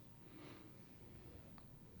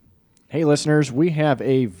Hey, listeners, we have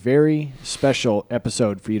a very special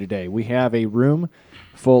episode for you today. We have a room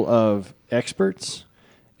full of experts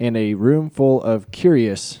and a room full of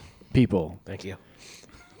curious people. Thank you.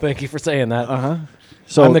 Thank you for saying that.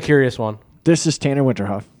 So I'm the curious one. this is Tanner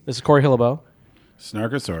Winterhoff. This is Corey Hillebo.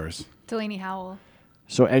 Snarkosaurus. Delaney Howell.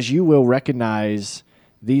 So as you will recognize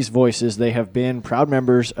these voices, they have been proud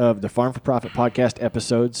members of the Farm for Profit podcast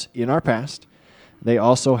episodes in our past. They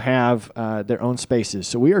also have their own spaces.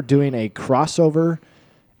 So we are doing a crossover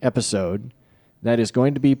episode that is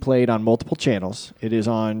going to be played on multiple channels. It is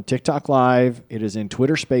on TikTok Live. It is in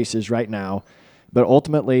Twitter Spaces right now. But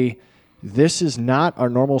ultimately, this is not our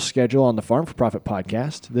normal schedule on the Farm for Profit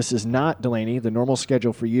podcast. This is not, Delaney, the normal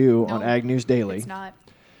schedule for you on Ag News Daily. It's not.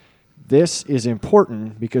 This is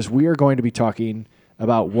important because we are going to be talking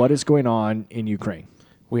about what is going on in Ukraine.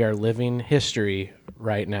 We are living history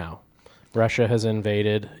right now. Russia has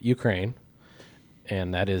invaded Ukraine,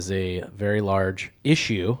 and that is a very large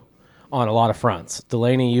issue on a lot of fronts.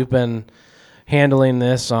 Delaney, you've been handling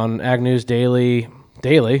this on Ag News daily,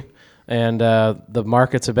 and the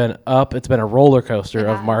markets have been up. It's been a roller coaster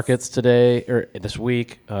of markets today or this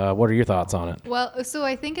week. What are your thoughts on it? Well, so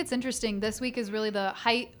I think it's interesting. This week is really the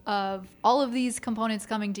height of all of these components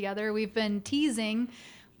coming together. We've been teasing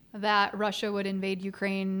that Russia would invade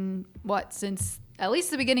Ukraine, since at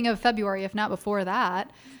least the beginning of February, if not before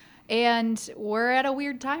that. And we're at a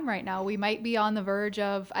weird time right now. We might be on the verge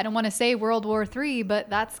of, I don't want to say World War III, but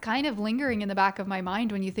that's kind of lingering in the back of my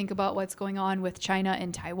mind when you think about what's going on with China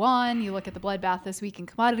and Taiwan. You look at the bloodbath this week in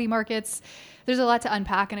commodity markets. There's a lot to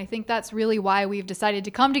unpack, and I think that's really why we've decided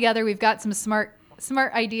to come together. We've got some smart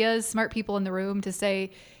ideas, smart people in the room to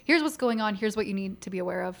say, here's what's going on, here's what you need to be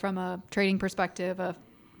aware of from a trading perspective, a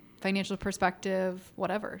financial perspective,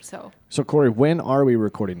 whatever. So Corey, when are we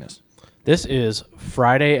recording this? This is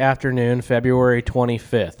Friday afternoon, February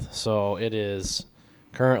 25th. So it is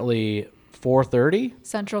currently 4:30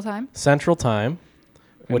 Central Time,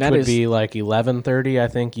 which would be like 11:30, I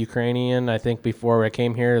think, Ukrainian. I think before I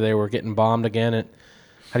came here, they were getting bombed again at,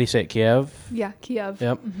 how do you say it, Kiev? Yeah, Kiev.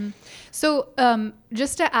 Yep. Mm-hmm. So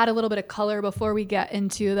just to add a little bit of color before we get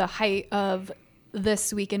into the height of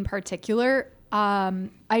this week in particular,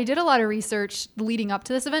 I did a lot of research leading up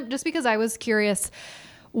to this event just because I was curious,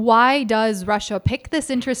 why does Russia pick this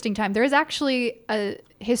interesting time? There is actually a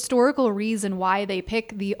historical reason why they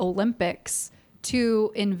pick the Olympics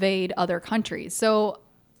to invade other countries. So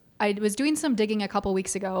I was doing some digging a couple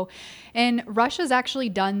weeks ago, and Russia's actually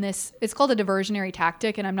done this. It's called a diversionary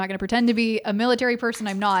tactic, and I'm not going to pretend to be a military person.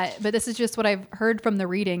 I'm not, but this is just what I've heard from the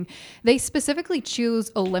reading. They specifically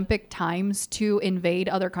choose Olympic times to invade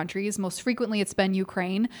other countries. Most frequently, it's been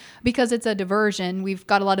Ukraine because it's a diversion. We've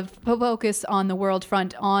got a lot of focus on the world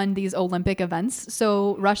front on these Olympic events.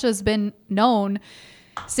 So Russia's been known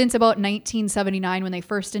since about 1979, when they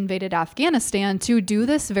first invaded Afghanistan, to do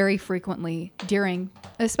this very frequently during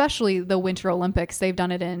especially the Winter Olympics. They've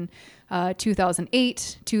done it in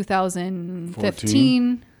 2008,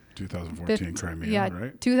 2015. 2014 Crimea,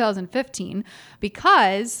 right? 2015,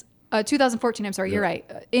 because 2014, I'm sorry, you're right.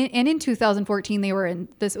 In 2014, they were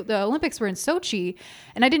the Olympics were in Sochi,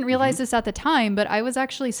 and I didn't realize this at the time, but I was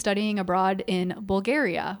actually studying abroad in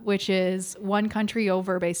Bulgaria, which is one country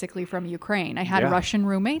over basically from Ukraine. I had Russian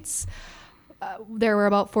roommates. There were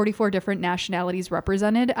about 44 different nationalities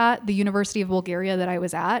represented at the University of Bulgaria that I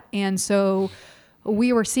was at, and so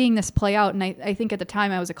we were seeing this play out, and I think at the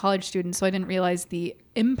time I was a college student, so I didn't realize the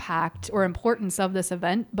impact or importance of this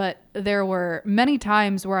event, but there were many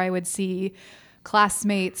times where I would see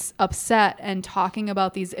classmates upset and talking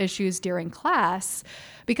about these issues during class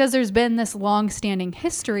because there's been this long-standing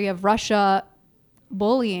history of Russia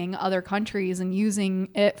bullying other countries and using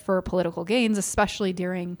it for political gains, especially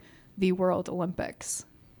during the World Olympics.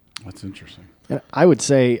 That's interesting. And I would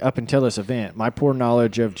say up until this event, my poor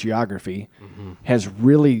knowledge of geography has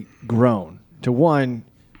really grown to, one,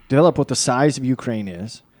 develop what the size of Ukraine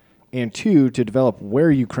is, and two, to develop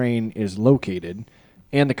where Ukraine is located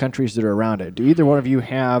and the countries that are around it. Do either one of you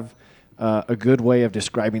have a good way of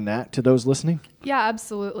describing that to those listening? Yeah,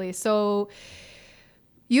 absolutely. So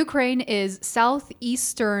Ukraine is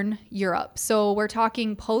southeastern Europe. So we're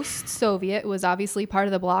talking post-Soviet. It was obviously part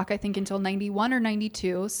of the bloc, I think, until 91 or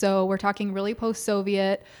 92. So we're talking really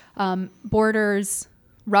post-Soviet, borders,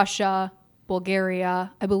 Russia,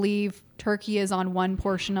 Bulgaria. I believe Turkey is on one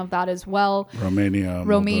portion of that as well. Romania,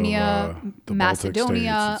 Moldova,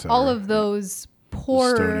 Macedonia, all of those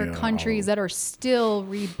poorer Estonia, countries that are still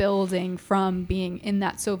rebuilding from being in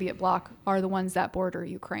that Soviet bloc are the ones that border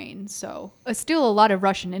Ukraine. So still a lot of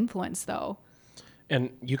Russian influence, though.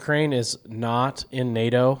 And Ukraine is not in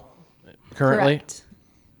NATO currently? Correct.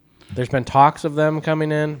 There's been talks of them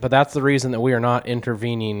coming in, but that's the reason that we are not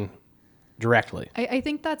intervening directly. I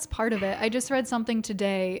think that's part of it. I just read something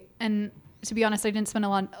today, and to be honest, I didn't spend a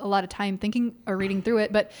lot of time thinking or reading through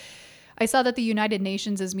it, but I saw that the United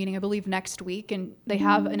Nations is meeting, I believe, next week, and they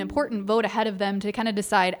have an important vote ahead of them to kind of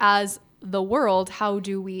decide as the world, how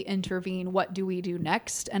do we intervene? What do we do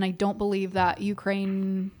next? And I don't believe that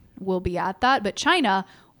Ukraine will be at that, but China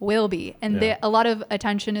will be. And a lot of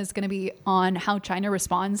attention is going to be on how China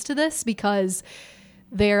responds to this, because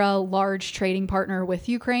they're a large trading partner with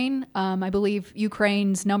Ukraine. I believe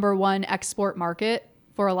Ukraine's number one export market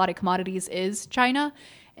for a lot of commodities is China.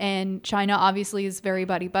 And China obviously is very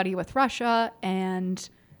buddy-buddy with Russia, and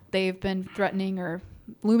they've been threatening or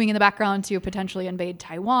looming in the background to potentially invade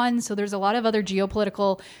Taiwan. So there's a lot of other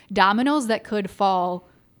geopolitical dominoes that could fall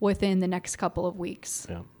within the next couple of weeks.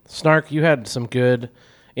 Yeah. Snark, you had some good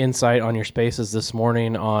insight on your spaces this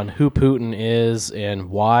morning on who Putin is and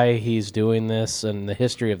why he's doing this and the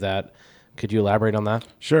history of that. Could you elaborate on that?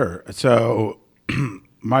 Sure. So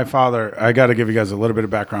my father, I got to give you guys a little bit of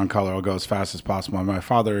background color. I'll go as fast as possible. My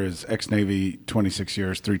father is ex-Navy, 26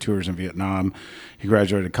 years, 3 tours in Vietnam. He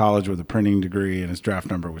graduated college with a printing degree, and his draft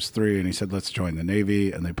number was 3. And he said, let's join the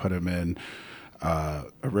Navy. And they put him in a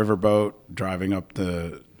riverboat driving up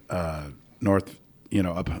the north,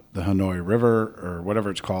 up the Hanoi River or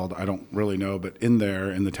whatever it's called. I don't really know, but in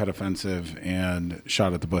there in the Tet Offensive, and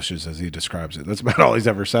shot at the bushes, as he describes it. That's about all he's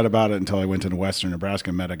ever said about it until I went into western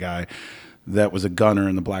Nebraska and met a guy that was a gunner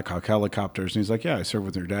in the Black Hawk helicopters. And he's like, yeah, I served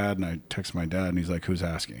with your dad. And I text my dad, and he's like, who's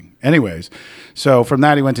asking? Anyways, so from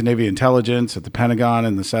that, he went to Navy intelligence at the Pentagon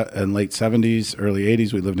in the late 70s, early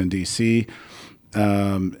 80s. We lived in D.C.,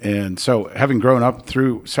 and so having grown up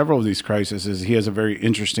through several of these crises, he has a very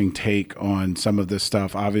interesting take on some of this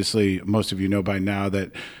stuff. Obviously, most of you know by now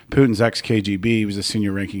that Putin's ex-KGB, he was a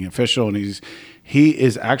senior ranking official, and he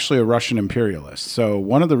is actually a Russian imperialist. So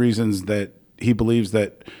one of the reasons that he believes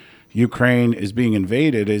that Ukraine is being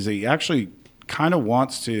invaded is he actually kind of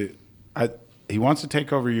wants to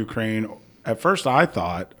take over Ukraine. At first, I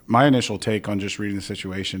thought, my initial take on just reading the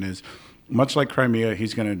situation is, much like Crimea,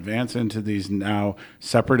 he's going to advance into these now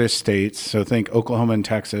separatist states. So think Oklahoma and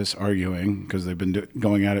Texas arguing, because they've been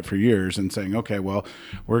going at it for years, and saying, okay, well,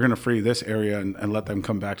 we're going to free this area and let them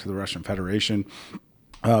come back to the Russian Federation.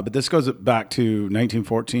 But this goes back to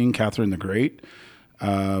 1914, Catherine the Great.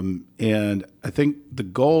 And I think the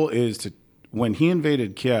goal is to, when he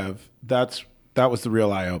invaded Kiev, that was the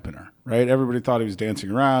real eye-opener, right? Everybody thought he was dancing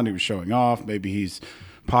around, he was showing off, maybe he's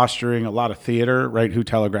posturing, a lot of theater, right? Who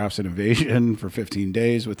telegraphs an invasion for 15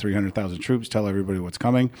 days with 300,000 troops, tell everybody what's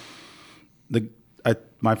coming.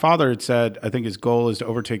 My father had said, I think his goal is to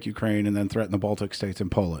overtake Ukraine and then threaten the Baltic states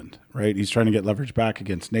and Poland, right? He's trying to get leverage back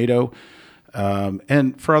against NATO,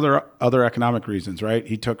 and for other economic reasons, right?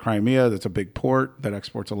 He took Crimea, that's a big port that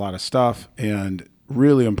exports a lot of stuff, and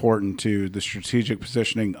really important to the strategic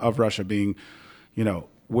positioning of Russia being,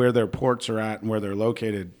 where their ports are at and where they're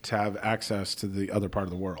located to have access to the other part of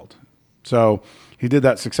the world. So he did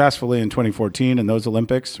that successfully in 2014 in those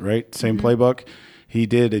Olympics, right? Same playbook. He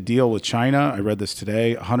did a deal with China. I read this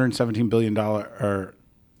today, $117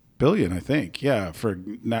 billion, I think. Yeah, for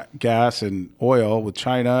gas and oil with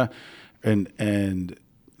China and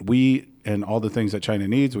wheat and all the things that China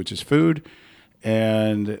needs, which is food.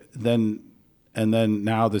 And then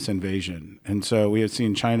now this invasion. And so we have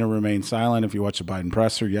seen China remain silent. If you watch the Biden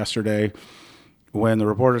presser yesterday, when the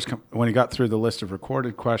reporters, when he got through the list of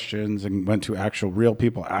recorded questions and went to actual real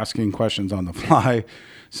people asking questions on the fly,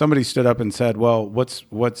 somebody stood up and said, well,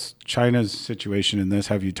 what's China's situation in this?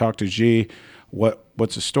 Have you talked to Xi?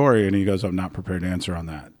 What's the story? And he goes, I'm not prepared to answer on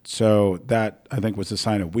that. So that, I think, was a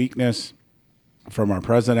sign of weakness from our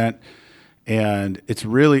president. And it's a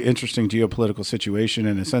really interesting geopolitical situation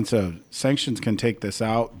in a sense of sanctions can take this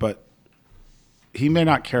out, but he may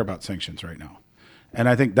not care about sanctions right now. And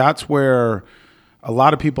I think that's where a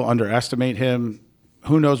lot of people underestimate him.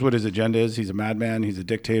 Who knows what his agenda is? He's a madman. He's a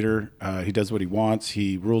dictator. He does what he wants.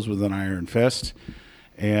 He rules with an iron fist.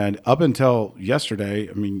 And up until yesterday,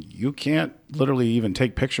 I mean, you can't literally even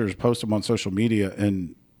take pictures, post them on social media,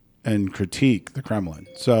 and critique the Kremlin.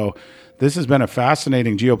 So this has been a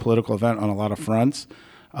fascinating geopolitical event on a lot of fronts.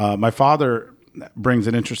 My father brings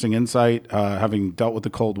an interesting insight, having dealt with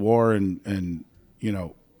the Cold War and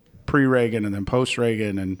pre-Reagan and then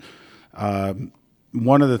post-Reagan. And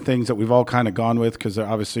one of the things that we've all kind of gone with, because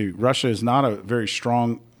obviously Russia is not a very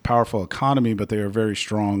strong, powerful economy, but they are very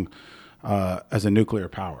strong as a nuclear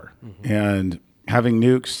power. Mm-hmm. And having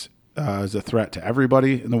nukes is a threat to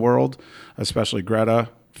everybody in the world, especially Greta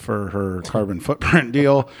for her carbon footprint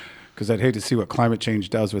deal, because I'd hate to see what climate change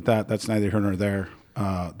does with that. That's neither here nor there.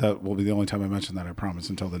 That will be the only time I mention that, I promise,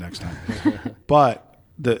 until the next time. But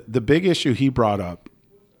the big issue he brought up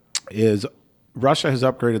is Russia has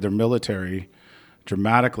upgraded their military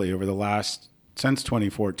dramatically over the last since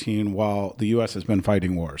 2014, while the U.S. has been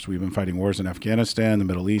fighting wars. We've been fighting wars in Afghanistan, the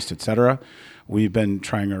Middle East, et cetera. We've been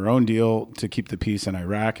trying our own deal to keep the peace in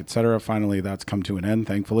Iraq, et cetera. Finally, that's come to an end,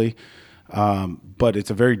 thankfully. But it's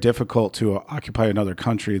very difficult to occupy another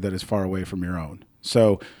country that is far away from your own.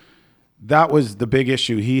 So that was the big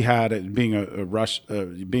issue he had, being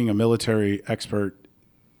being a military expert,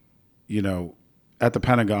 at the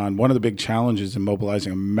Pentagon. One of the big challenges in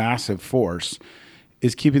mobilizing a massive force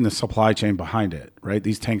is keeping the supply chain behind it, right?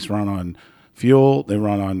 These tanks run on fuel, they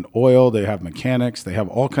run on oil, they have mechanics, they have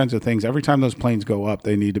all kinds of things. Every time those planes go up,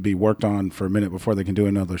 they need to be worked on for a minute before they can do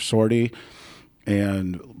another sortie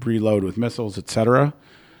and reload with missiles, et cetera.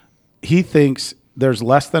 He thinks there's a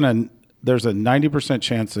 90%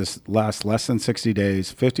 chance this lasts less than 60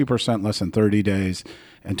 days, 50% less than 30 days,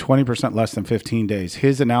 and 20% less than 15 days.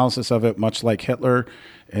 His analysis of it, much like Hitler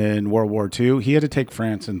in World War II, he had to take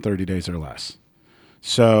France in 30 days or less.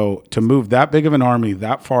 So to move that big of an army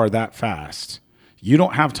that far, that fast, you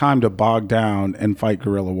don't have time to bog down and fight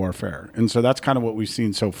guerrilla warfare. And so that's kind of what we've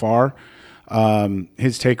seen so far.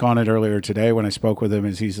 His take on it earlier today when I spoke with him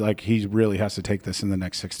is he's like, he really has to take this in the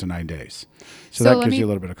next 6 to 9 days. So that gives you a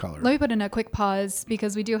little bit of color. Let me put in a quick pause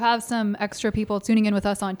because we do have some extra people tuning in with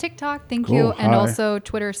us on TikTok. Thank Cool. you. And Hi. also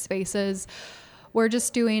Twitter Spaces. We're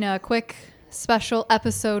just doing a quick special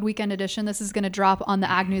episode, weekend edition. This is going to drop on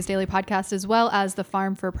the Ag News Daily podcast as well as the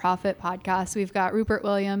Farm for Profit podcast. We've got Rupert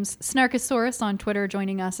Williams, Snarkosaurus on Twitter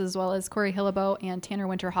joining us, as well as Corey Hillebo and Tanner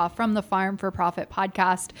Winterhoff from the Farm for Profit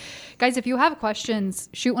podcast. Guys, if you have questions,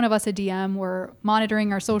 shoot one of us a DM. We're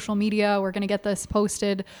monitoring our social media. We're going to get this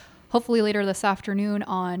posted hopefully later this afternoon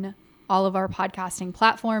on all of our podcasting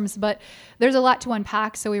platforms. But there's a lot to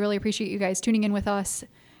unpack, so we really appreciate you guys tuning in with us.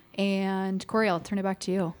 And Corey, I'll turn it back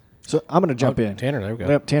to you. So I'm going to jump in. Tanner, there we go.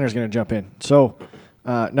 Yep, Tanner's going to jump in. So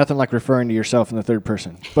nothing like referring to yourself in the third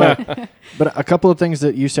person. But but a couple of things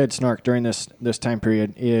that you said, Snark, during this time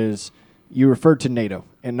period is you referred to NATO.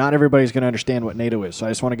 And not everybody's going to understand what NATO is. So I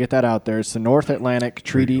just want to get that out there. It's the North Atlantic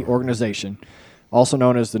Treaty Organization, also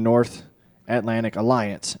known as the North Atlantic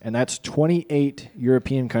Alliance. And that's 28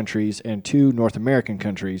 European countries and 2 North American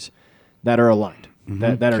countries that are aligned,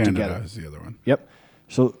 that are Canada together. is the other one. Yep.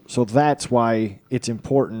 So that's why it's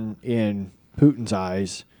important in Putin's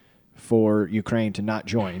eyes for Ukraine to not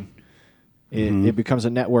join. It becomes a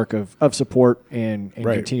network of support and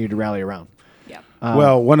Right. continue to rally around. Yeah.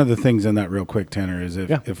 Well, one of the things in that real quick, Tanner, is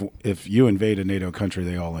Yeah. if you invade a NATO country,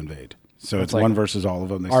 they all invade. So it's like one versus all of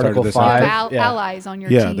them. They Article started this 5. after, Allies on your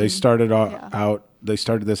team. yeah, they started Yeah. out. They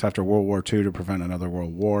started this after World War II to prevent another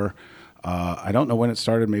world war. I don't know when it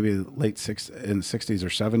started. Maybe in the 60s or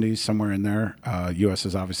 70s, somewhere in there. U.S.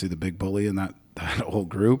 is obviously the big bully in that whole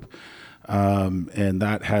group, and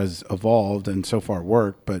that has evolved and so far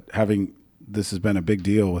worked. But this has been a big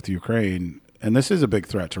deal with Ukraine, and this is a big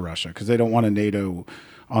threat to Russia because they don't want a NATO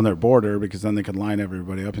on their border because then they could line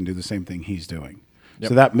everybody up and do the same thing he's doing. Yep.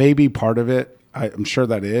 So that may be part of it. I'm sure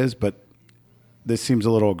that is, but this seems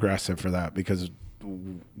a little aggressive for that because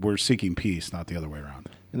we're seeking peace, not the other way around.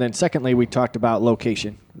 And then secondly, we talked about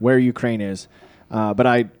location, where Ukraine is. But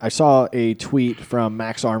I saw a tweet from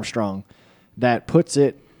Max Armstrong that puts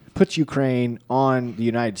Ukraine on the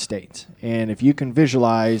United States. And if you can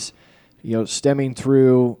visualize, stemming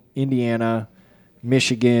through Indiana,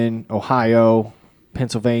 Michigan, Ohio,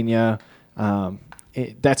 Pennsylvania,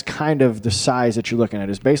 that's kind of the size that you're looking at.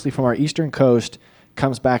 It's basically from our eastern coast,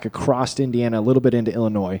 comes back across Indiana, a little bit into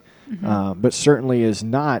Illinois, but certainly is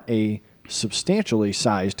not a substantially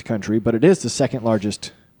sized country, but it is the second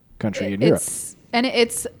largest country in Europe. And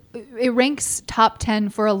it ranks top 10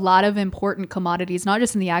 for a lot of important commodities, not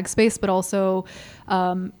just in the ag space, but also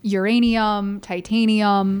uranium,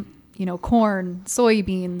 titanium, corn,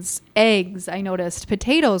 soybeans, eggs. I noticed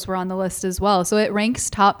potatoes were on the list as well. So it ranks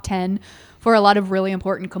top 10 for a lot of really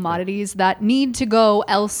important commodities that need to go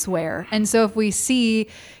elsewhere. And so if we see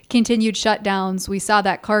continued shutdowns, we saw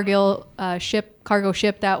that Cargill cargo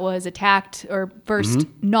ship that was attacked, or first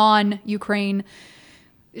non-Ukraine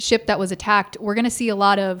ship that was attacked. We're going to see a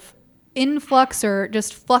lot of influx or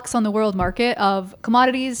just flux on the world market of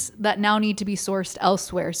commodities that now need to be sourced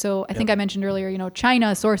elsewhere. So I think I mentioned earlier,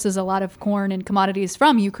 China sources a lot of corn and commodities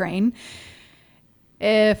from Ukraine.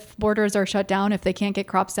 If borders are shut down, if they can't get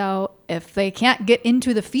crops out, if they can't get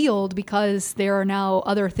into the field because there are now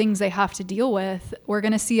other things they have to deal with, we're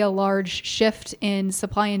going to see a large shift in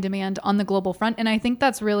supply and demand on the global front. And I think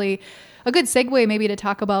that's really a good segue maybe to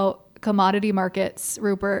talk about commodity markets,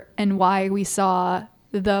 Rupert, and why we saw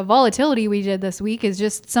the volatility we did this week is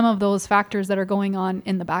just some of those factors that are going on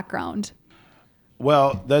in the background.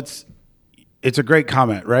 Well, it's a great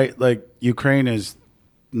comment, right? Like Ukraine is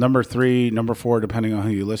number 3, number 4, depending on who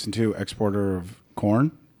you listen to, exporter of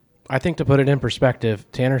corn. I think to put it in perspective,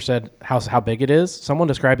 Tanner said how big it is. Someone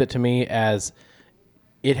described it to me as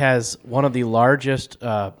it has one of the largest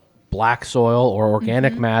black soil or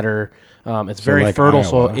organic matter. It's very like fertile Iowa.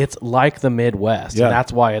 soil. It's like the Midwest, Yeah. and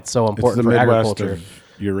that's why it's so It's important the for Midwest agriculture. of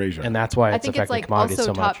Eurasia. And that's why I it's think it's affecting like commodities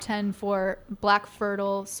also so top much. 10 for black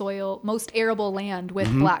fertile soil, most arable land with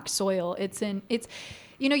black soil.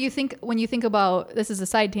 You think when you think about, this is a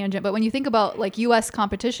side tangent, but when you think about like US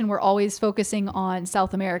competition, we're always focusing on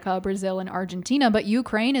South America, Brazil, and Argentina, but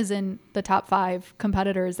Ukraine is in the top 5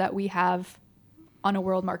 competitors that we have on a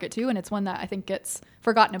world market too. And it's one that I think gets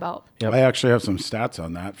forgotten about. Yep. I actually have some stats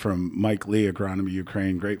on that from Mike Lee, Agronomy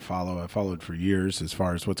Ukraine. Great follow. I followed for years as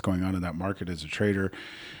far as what's going on in that market as a trader.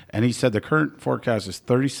 And he said the current forecast is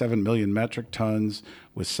 37 million metric tons,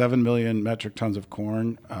 with 7 million metric tons of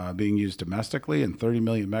corn being used domestically and 30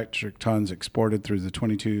 million metric tons exported through the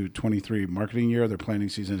 22-23 marketing year. Their planting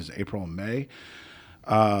season is April and May.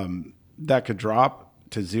 That could drop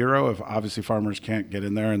to 0 if obviously farmers can't get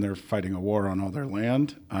in there and they're fighting a war on all their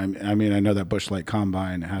land. I mean, I know that Bush Light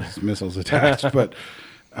Combine has missiles attached, but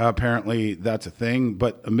apparently that's a thing.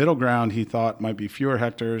 But a middle ground he thought might be fewer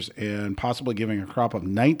hectares and possibly giving a crop of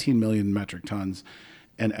 19 million metric tons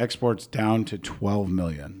and exports down to 12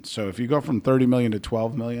 million. So if you go from 30 million to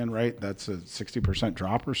 12 million, right, that's a 60%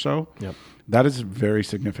 drop or so. Yep. That is very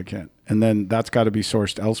significant. And then that's got to be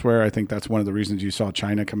sourced elsewhere. I think that's one of the reasons you saw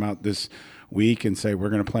China come out this week and say, we're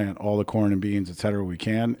going to plant all the corn and beans, et cetera, we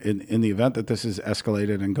can. In the event that this is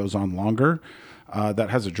escalated and goes on longer, that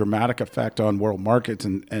has a dramatic effect on world markets.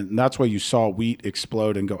 And that's why you saw wheat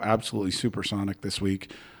explode and go absolutely supersonic this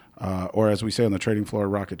week. Or as we say on the trading floor,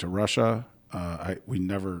 rocket to Russia. We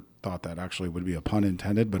never thought that actually would be a pun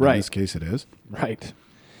intended, but Right. in this case it is. Right.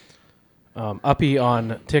 Uppy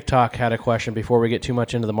on TikTok had a question before we get too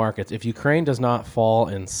much into the markets. If Ukraine does not fall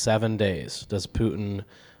in 7 days, does Putin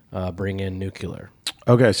bring in nuclear?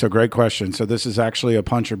 Okay, so great question. So this is actually a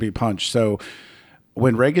punch or be punched. So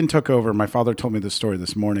when Reagan took over, my father told me this story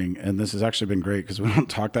this morning, and this has actually been great because we don't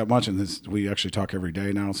talk that much, and we actually talk every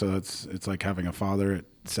day now. So it's like having a father at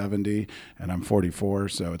 70, and I'm 44,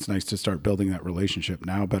 so it's nice to start building that relationship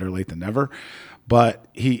now. Better late than never. But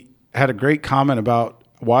he had a great comment about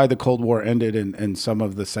why the Cold War ended and some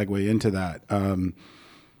of the segue into that.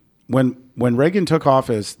 When Reagan took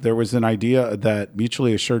office, there was an idea that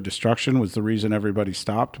mutually assured destruction was the reason everybody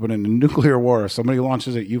stopped. But in a nuclear war, if somebody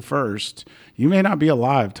launches at you first, you may not be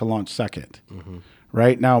alive to launch second. Mm-hmm.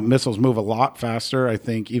 Right now, missiles move a lot faster. I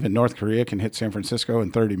think even North Korea can hit San Francisco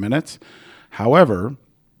in 30 minutes. However,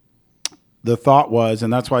 the thought was,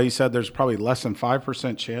 and that's why he said there's probably less than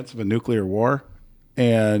 5% chance of a nuclear war,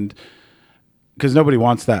 and because nobody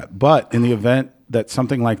wants that. But in the event that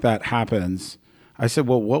something like that happens, I said,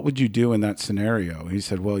 well, what would you do in that scenario? He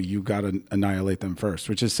said, well, you got to annihilate them first,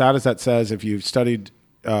 which is sad as that says. If you've studied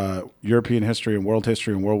European history and world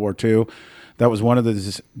history in World War II, that was one of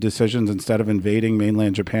the decisions. Instead of invading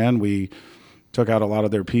mainland Japan, we took out a lot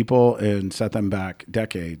of their people and set them back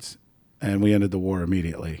decades, and we ended the war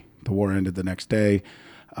immediately. The war ended the next day.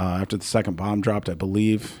 After the second bomb dropped, I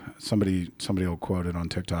believe somebody will quote it on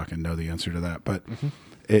TikTok and know the answer to that, but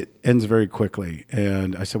it ends very quickly.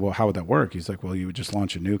 And I said, well, how would that work? He's like, well, you would just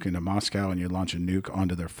launch a nuke into Moscow and you'd launch a nuke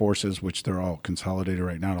onto their forces, which they're all consolidated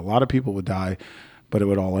right now. And a lot of people would die, but it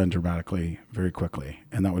would all end dramatically very quickly.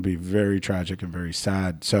 And that would be very tragic and very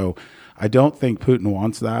sad. So I don't think Putin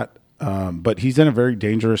wants that. But he's in a very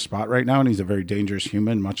dangerous spot right now, and he's a very dangerous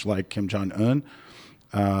human, much like Kim Jong-un.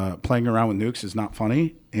 Playing around with nukes is not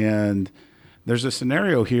funny. And there's a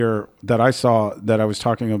scenario here that I saw that I was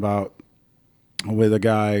talking about with a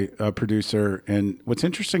guy, a producer. And what's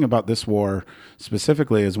interesting about this war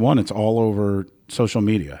specifically is, one, it's all over social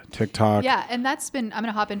media, TikTok. Yeah, and that's been, I'm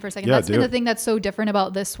going to hop in for a second. Yeah, That's been the thing that's so different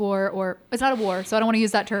about this war, or it's not a war, so I don't want to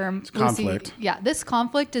use that term. It's conflict. Yeah, this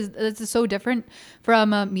conflict is so different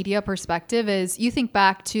from a media perspective. Is you think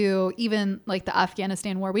back to even like the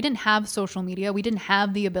Afghanistan war, we didn't have social media. We didn't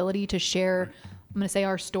have the ability to share, I'm going to say,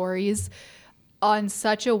 our stories on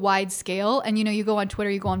such a wide scale. And, you know, you go on Twitter,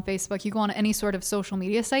 you go on Facebook, you go on any sort of social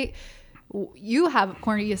media site. You have,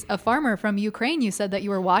 Cornelius, a farmer from Ukraine. You said that you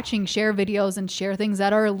were watching share videos and share things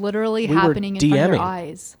that are literally happening in front of your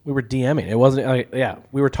eyes. We were DMing. It wasn't,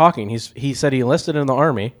 we were talking. He said he enlisted in the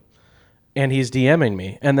Army, and he's DMing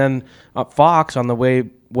me. And then Fox, on the way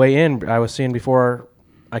in, I was seeing before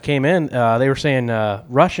I came in, they were saying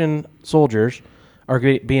Russian soldiers are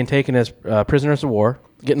being taken as prisoners of war,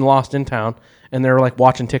 getting lost in town, and they're like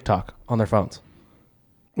watching TikTok on their phones.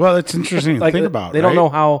 Well, it's interesting to think about. They don't know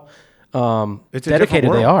how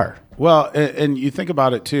dedicated they are. Well, and you think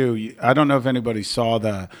about it too. I don't know if anybody saw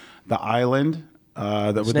the island.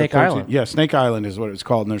 Snake Island. Yeah, Snake Island is what it's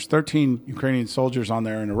called. And there's 13 Ukrainian soldiers on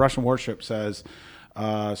there, and a Russian warship says,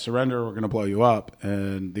 surrender, we're going to blow you up.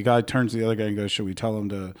 And the guy turns to the other guy and goes, should we tell him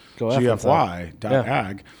to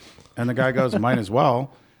GFY.ag? And the guy goes, might as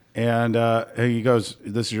well. And he goes,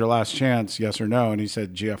 this is your last chance, yes or no? And he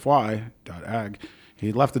said GFY.ag.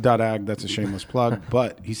 He left the .ag. That's a shameless plug.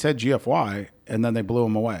 But he said GFY, and then they blew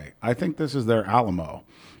him away. I think this is their Alamo.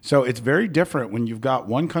 So it's very different when you've got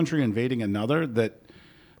one country invading another that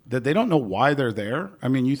they don't know why they're there. I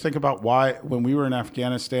mean, you think about why when we were in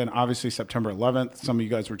Afghanistan, obviously September 11th, some of you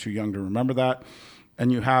guys were too young to remember that.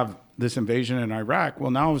 And you have this invasion in Iraq. Well,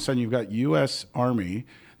 now all of a sudden you've got U.S. Army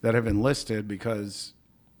that have enlisted because,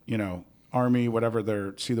 Army, whatever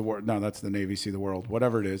they're, see the world. No, that's the Navy, see the world,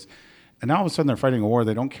 whatever it is. And now all of a sudden they're fighting a war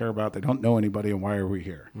they don't care about. They don't know anybody, and why are we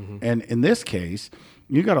here? Mm-hmm. And in this case,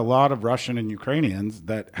 you got a lot of Russian and Ukrainians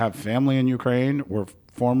that have family in Ukraine or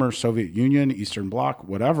former Soviet Union, Eastern Bloc,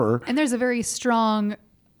 whatever. And there's a very strong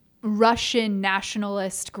Russian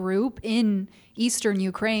nationalist group in Eastern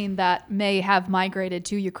Ukraine that may have migrated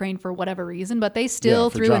to Ukraine for whatever reason, but they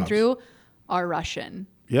still, through jobs and through, are Russian.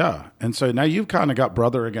 Yeah. And so now you've kind of got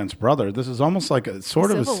brother against brother. This is almost like a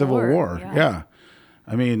sort of a civil war. Yeah.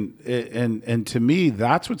 I mean, and to me,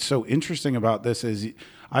 that's what's so interesting about this is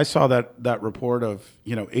I saw that report of,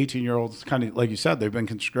 18-year-olds, kind of like you said, they've been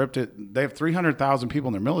conscripted. They have 300,000 people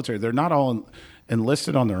in their military. They're not all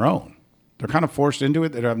enlisted on their own. They're kind of forced into it.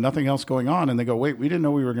 They have nothing else going on. And they go, wait, we didn't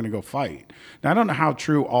know we were going to go fight. Now, I don't know how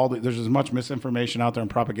true there's as much misinformation out there and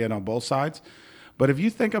propaganda on both sides. But if you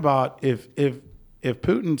think about if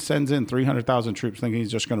Putin sends in 300,000 troops thinking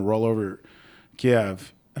he's just going to roll over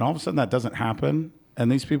Kiev, and all of a sudden that doesn't happen, and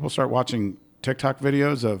these people start watching TikTok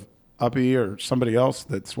videos of Uppy or somebody else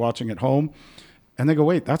that's watching at home, and they go,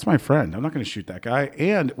 wait, that's my friend. I'm not going to shoot that guy.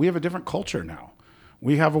 And we have a different culture now.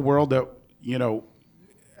 We have a world that,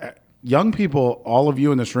 young people, all of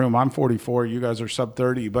you in this room, I'm 44, you guys are sub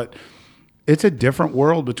 30, but it's a different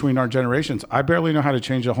world between our generations. I barely know how to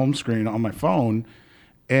change a home screen on my phone,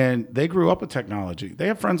 and they grew up with technology. They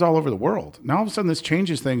have friends all over the world. Now all of a sudden this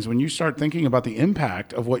changes things when you start thinking about the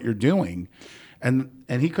impact of what you're doing. And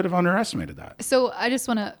he could have underestimated that. So I just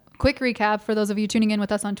want to quick recap for those of you tuning in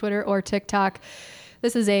with us on Twitter or TikTok.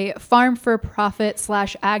 This is a Farm for Profit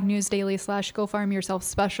 /Ag News Daily /Go Farm Yourself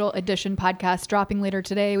special edition podcast dropping later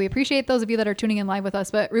today. We appreciate those of you that are tuning in live with us.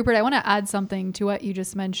 But Rupert, I want to add something to what you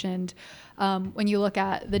just mentioned. When you look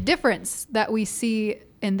at the difference that we see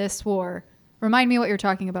in this war, remind me what you're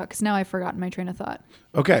talking about, because now I've forgotten my train of thought.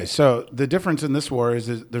 Okay, so the difference in this war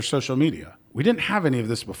is there's social media. We didn't have any of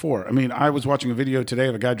this before. I mean, I was watching a video today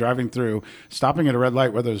of a guy driving through, stopping at a red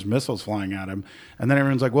light where there's missiles flying at him. And then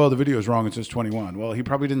everyone's like, well, the video is wrong. It says 21. Well, he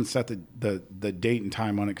probably didn't set the date and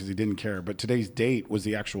time on it because he didn't care. But today's date was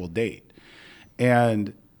the actual date.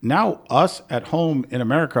 And now us at home in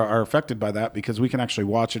America are affected by that because we can actually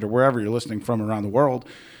watch it or wherever you're listening from around the world.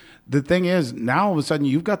 The thing is, now all of a sudden,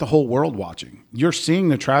 you've got the whole world watching. You're seeing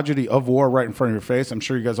the tragedy of war right in front of your face. I'm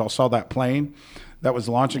sure you guys all saw that plane that was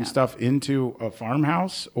launching stuff into a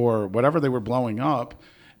farmhouse or whatever they were blowing up.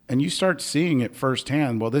 And you start seeing it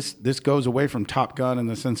firsthand. Well, this goes away from Top Gun and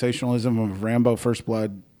the sensationalism of Rambo, First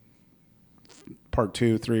Blood, Part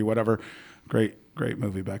 2, 3, whatever. Great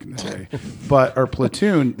movie back in the day. Or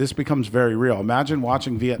Platoon, this becomes very real. Imagine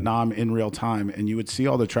watching Vietnam in real time, and you would see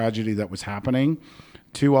all the tragedy that was happening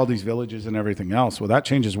to all these villages and everything else. Well, that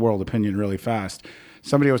changes world opinion really fast.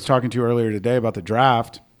 Somebody I was talking to earlier today about the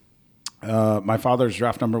draft. My father's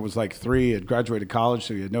draft number was like 3. Had graduated college,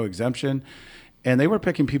 so he had no exemption. And they were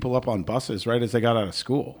picking people up on buses right as they got out of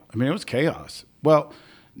school. I mean, it was chaos. Well,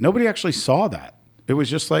 nobody actually saw that. It was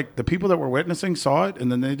just like the people that were witnessing saw it,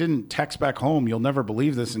 and then they didn't text back home, you'll never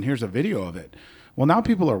believe this, and here's a video of it. Well, now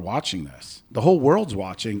people are watching this. The whole world's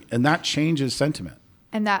watching, and that changes sentiment.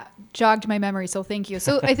 And that jogged my memory, so thank you.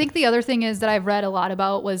 So I think the other thing is that I've read a lot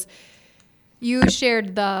about was you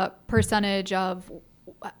shared the percentage of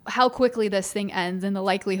how quickly this thing ends and the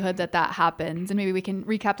likelihood that happens. And maybe we can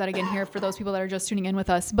recap that again here for those people that are just tuning in with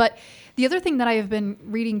us. But the other thing that I have been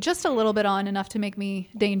reading just a little bit on, enough to make me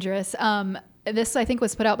dangerous, this I think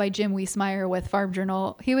was put out by Jim Wiesmeyer with Farm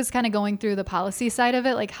Journal. He was kind of going through the policy side of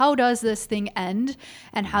it. Like, how does this thing end?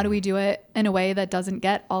 And how do we do it in a way that doesn't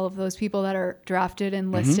get all of those people that are drafted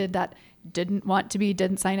and listed that didn't want to be,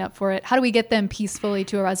 didn't sign up for it? How do we get them peacefully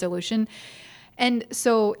to a resolution? And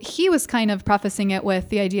so he was kind of prefacing it with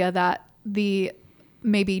the idea that the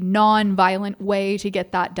maybe non-violent way to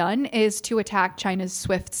get that done is to attack China's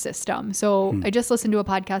SWIFT system. So I just listened to a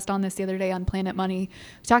podcast on this the other day on Planet Money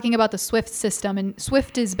talking about the SWIFT system. And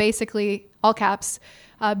SWIFT is basically, all caps,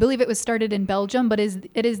 I believe it was started in Belgium, but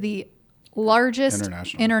it is the largest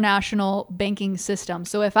international banking system.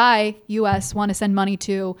 So if I, U.S., want to send money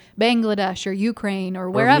to Bangladesh or Ukraine or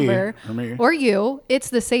wherever, or you, it's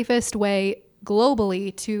the safest way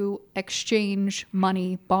globally to exchange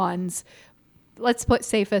money, bonds. Let's put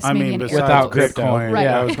safest maybe in without crypto. Bitcoin. Right.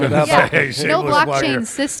 I was gonna say, no blockchain blogger.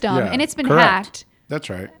 system, Yeah. and it's been Correct. hacked. That's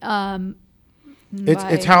right. by-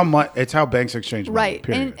 It's how banks exchange money. Right.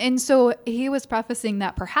 Period. And so he was prefacing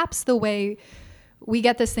that perhaps the way we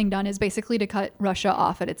get this thing done is basically to cut Russia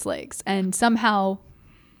off at its legs and somehow,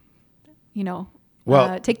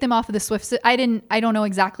 take them off of the SWIFT. I don't know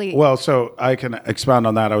exactly. Well, so I can expound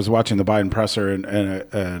on that. I was watching the Biden presser, and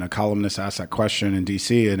a columnist asked that question in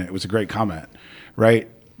D.C., and it was a great comment, right?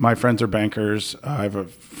 My friends are bankers. I have a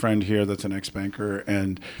friend here that's an ex-banker,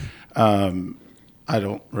 and I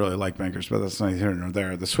don't really like bankers, but that's neither here nor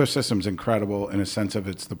there. The SWIFT system is incredible in a sense of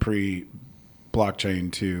it's the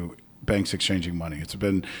pre-blockchain to banks exchanging money.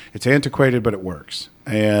 It's antiquated, but it works.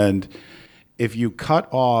 And if you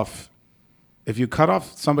cut off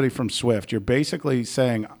somebody from SWIFT, you're basically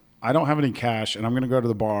saying, I don't have any cash and I'm going to go to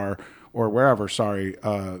the bar or wherever,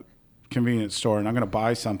 convenience store, and I'm going to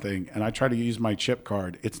buy something and I try to use my chip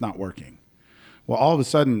card. It's not working. Well, all of a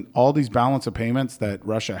sudden, all these balance of payments that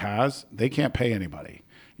Russia has, they can't pay anybody.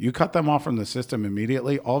 You cut them off from the system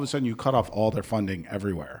immediately. All of a sudden, you cut off all their funding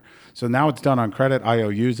everywhere. So now it's done on credit,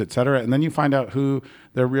 IOUs, et cetera. And then you find out who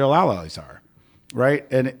their real allies are,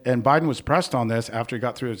 right? And Biden was pressed on this after he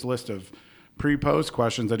got through his list of pre-posed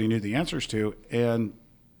questions that he knew the answers to. And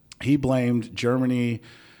he blamed Germany,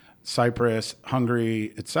 Cyprus,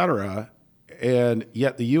 Hungary, et cetera. And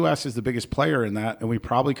yet the U.S. is the biggest player in that, and we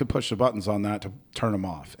probably could push the buttons on that to turn them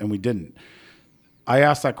off, and we didn't. I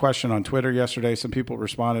asked that question on Twitter yesterday. Some people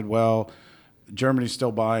responded, well, Germany's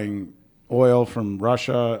still buying oil from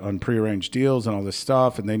Russia on prearranged deals and all this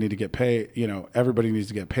stuff, and they need to get paid. Everybody needs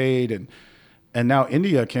to get paid. And now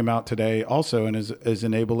India came out today also and is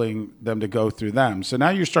enabling them to go through them. So now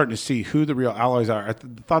you're starting to see who the real allies are. I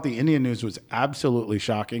thought the Indian news was absolutely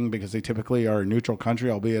shocking because they typically are a neutral country,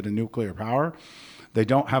 albeit a nuclear power. They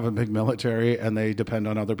don't have a big military, and they depend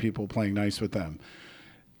on other people playing nice with them.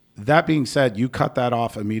 That being said, you cut that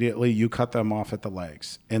off immediately. You cut them off at the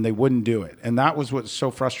legs, and they wouldn't do it. And that was what's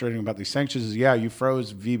so frustrating about these sanctions is, you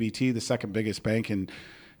froze VBT, the second biggest bank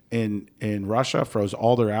in Russia, froze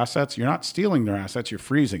all their assets. You're not stealing their assets, you're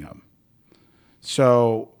freezing them.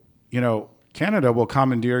 So, Canada will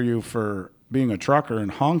commandeer you for being a trucker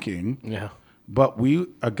and honking. Yeah. But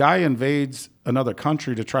a guy invades another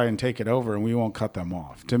country to try and take it over, and we won't cut them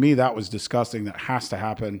off. To me, that was disgusting. That has to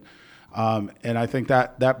happen. And I think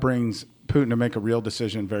that brings Putin to make a real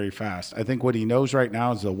decision very fast. I think what he knows right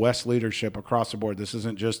now is the West leadership across the board. This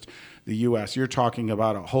isn't just the U.S. You're talking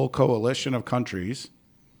about a whole coalition of countries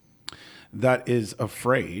that is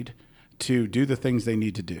afraid to do the things they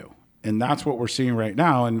need to do. And that's what we're seeing right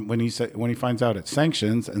now. And when he finds out it's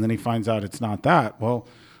sanctions and then he finds out it's not that, well,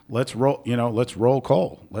 let's roll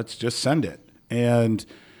coal. Let's just send it. And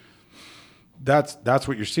that's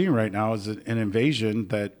what you're seeing right now is an invasion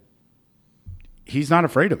that he's not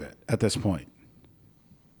afraid of it at this point.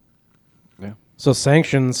 Yeah. So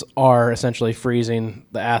sanctions are essentially freezing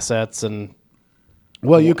the assets and.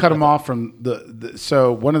 Well, you cut them off from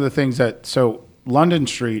so one of the things London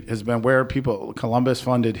Street has been where Columbus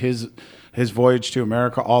funded his voyage to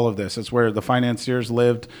America, all of this. It's where the financiers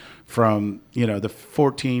lived from, the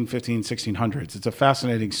 14, 15, 1600s. It's a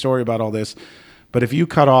fascinating story about all this. But if you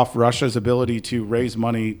cut off Russia's ability to raise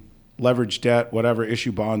money, leverage debt, whatever,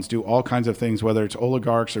 issue bonds, do all kinds of things, whether it's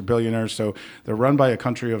oligarchs or billionaires. So they're run by a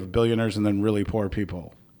country of billionaires and then really poor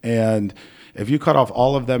people. And if you cut off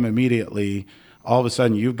all of them immediately, all of a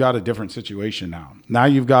sudden you've got a different situation now. Now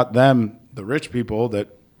you've got them, the rich people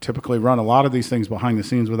that typically run a lot of these things behind the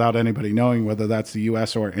scenes without anybody knowing, whether that's the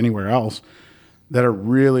U.S. or anywhere else, that are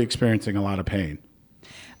really experiencing a lot of pain.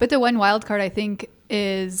 But the one wild card I think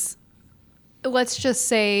is, let's just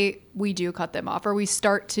say we do cut them off or we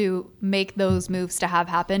start to make those moves to have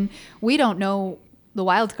happen. We don't know. The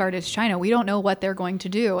wild card is China. We don't know what they're going to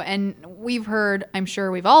do. And we've heard, I'm sure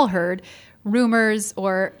we've all heard, rumors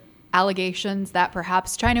or allegations that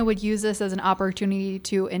perhaps China would use this as an opportunity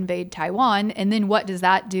to invade Taiwan. And then what does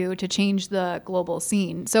that do to change the global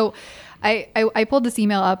scene? So I pulled this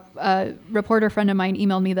email up. A reporter friend of mine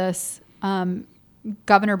emailed me this.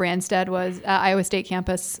 Governor Branstad was at Iowa State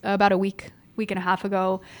campus about a week week and a half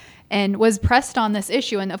ago, and was pressed on this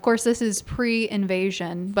issue. And of course, this is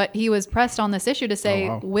pre-invasion, but he was pressed on this issue to say,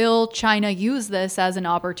 will China use this as an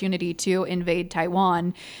opportunity to invade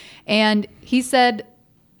Taiwan? And he said,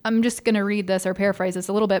 I'm just going to read this or paraphrase this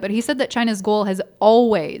a little bit, but he said that China's goal has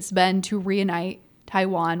always been to reunite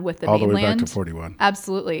Taiwan with the mainland. All the way back to 41.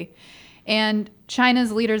 Absolutely. And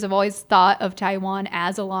China's leaders have always thought of Taiwan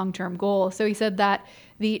as a long-term goal. So he said that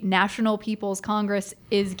the National People's Congress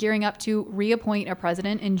is gearing up to reappoint a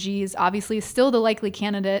president, and Xi is obviously still the likely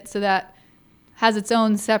candidate, so that has its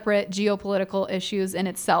own separate geopolitical issues in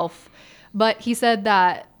itself. But he said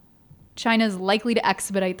that China is likely to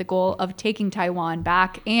expedite the goal of taking Taiwan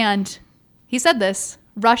back. And he said this,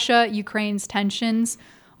 Russia-Ukraine's tensions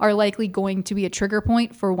are likely going to be a trigger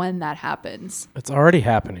point for when that happens. It's already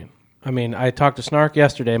happening. I mean, I talked to Snark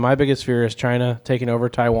yesterday. My biggest fear is China taking over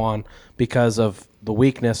Taiwan because of the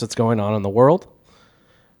weakness that's going on in the world.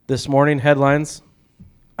 This morning, headlines,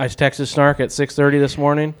 I texted Snark at 6:30 this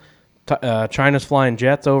morning. China's flying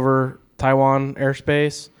jets over Taiwan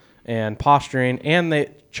airspace and posturing, and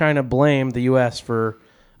China blamed the U.S. for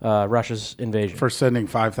Russia's invasion. For sending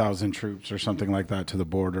 5,000 troops or something like that to the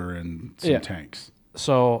border and some tanks.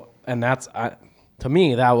 So, and that's, to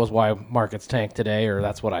me, that was why markets tanked today, or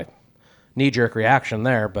that's what I knee-jerk reaction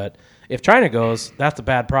there. But if China goes, that's a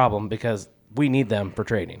bad problem because we need them for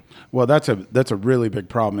trading. Well, that's a really big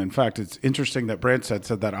problem. In fact, it's interesting that Brant said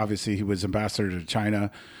that obviously he was ambassador to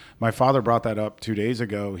China. My father brought that up 2 days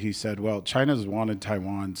ago. He said, well, China's wanted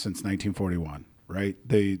Taiwan since 1941, right?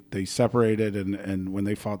 They separated, and when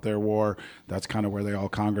they fought their war, that's kind of where they all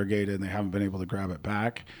congregated, and they haven't been able to grab it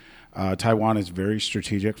back. Taiwan is very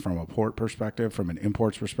strategic from a port perspective, from an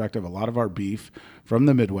imports perspective. A lot of our beef from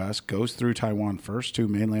the Midwest goes through Taiwan first to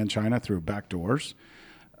mainland China through back doors.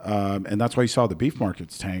 And that's why you saw the beef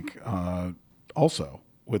markets tank also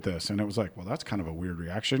with this. And it was like, well, that's kind of a weird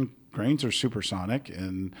reaction. Grains are supersonic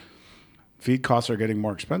and feed costs are getting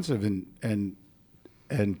more expensive,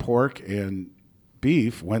 and pork and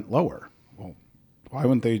beef went lower. Well, why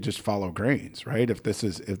wouldn't they just follow grains, right? If this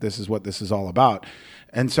is what this is all about.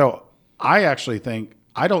 And so I actually think,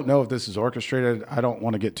 I don't know if this is orchestrated. I don't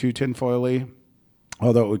want to get too tinfoily,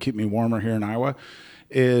 although it would keep me warmer here in Iowa,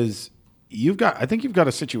 I think you've got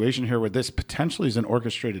a situation here where this potentially is an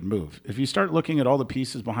orchestrated move. If you start looking at all the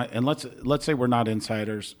pieces behind, and let's say we're not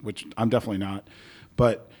insiders, which I'm definitely not,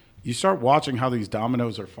 but you start watching how these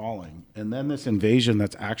dominoes are falling, and then this invasion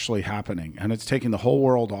that's actually happening, and it's taking the whole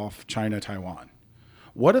world off China, Taiwan.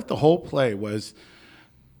 What if the whole play was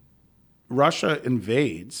Russia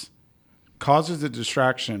invades, causes a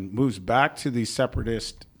distraction, moves back to these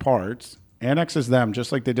separatist parts, annexes them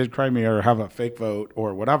just like they did Crimea or have a fake vote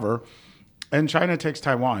or whatever, and China takes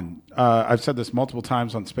Taiwan? I've said this multiple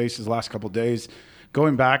times on Spaces the last couple of days,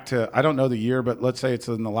 going back to, I don't know the year, but let's say it's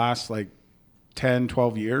in the last 10,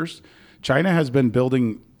 12 years, China has been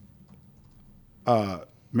building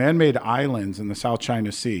man-made islands in the South China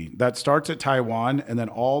Sea. That starts at Taiwan and then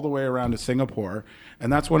all the way around to Singapore,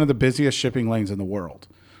 and that's one of the busiest shipping lanes in the world.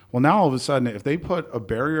 Well, now all of a sudden, if they put a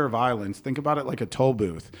barrier of islands, think about it like a toll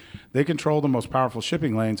booth, they control the most powerful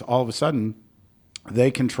shipping lanes, all of a sudden,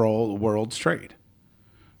 they control the world's trade.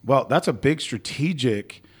 Well, that's a big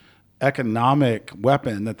strategic economic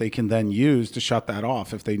weapon that they can then use to shut that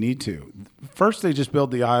off if they need to. First, they just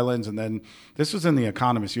build the islands, and then this was in The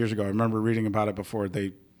Economist years ago. I remember reading about it before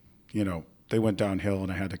they went downhill,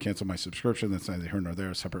 and I had to cancel my subscription. That's neither here nor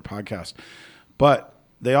there, a separate podcast. But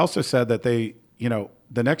they also said that the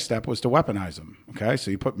next step was to weaponize them. Okay,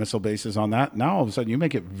 so you put missile bases on that. Now all of a sudden you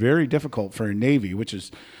make it very difficult for a Navy, which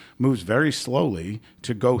moves very slowly,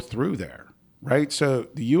 to go through there. Right? So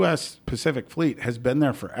the U.S. Pacific Fleet has been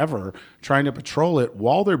there forever trying to patrol it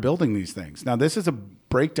while they're building these things. Now, this is a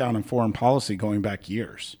breakdown in foreign policy going back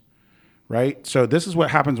years, right? So this is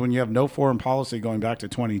what happens when you have no foreign policy going back to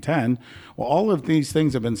 2010. Well, all of these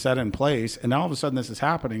things have been set in place, and now all of a sudden this is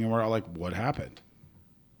happening, and we're all like, what happened?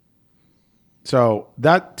 So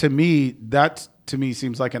that to me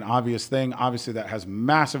seems like an obvious thing. Obviously, that has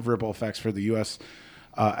massive ripple effects for the U.S.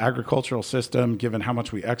 Agricultural system, given how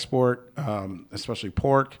much we export, especially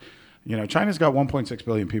pork. China's got 1.6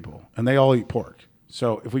 billion people, and they all eat pork.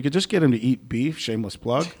 So if we could just get them to eat beef, shameless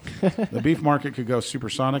plug, the beef market could go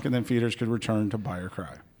supersonic, and then feeders could return to buyer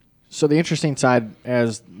cry. So the interesting side,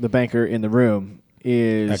 as the banker in the room,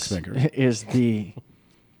 is the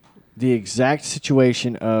exact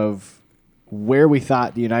situation of where we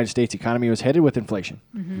thought the United States economy was headed with inflation.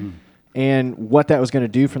 Mm-hmm. And what that was going to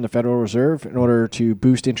do from the Federal Reserve in order to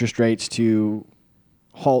boost interest rates to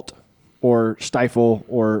halt or stifle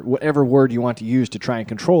or whatever word you want to use to try and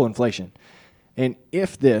control inflation. And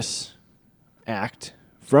if this act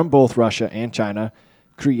from both Russia and China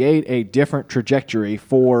create a different trajectory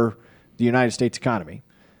for the United States economy.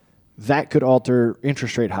 That could alter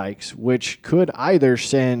interest rate hikes, which could either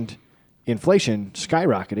send inflation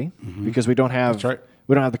skyrocketing because we don't have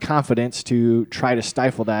the confidence to try to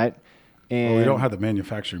stifle that. And we don't have the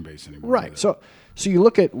manufacturing base anymore. Right. So you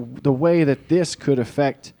look at the way that this could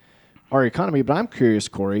affect our economy, but I'm curious,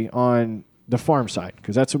 Corey, on the farm side,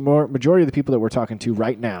 because that's a majority of the people that we're talking to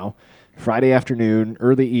right now, Friday afternoon,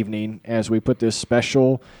 early evening, as we put this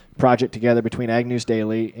special project together between Ag News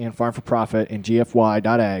Daily and Farm for Profit and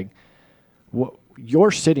GFY.ag.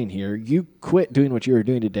 You're sitting here. You quit doing what you were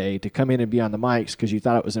doing today to come in and be on the mics because you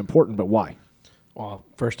thought it was important, but why? Well,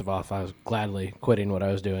 first of all, I was gladly quitting what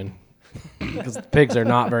I was doing because the pigs are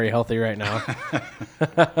not very healthy right now.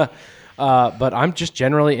 But I'm just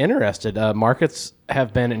generally interested. Markets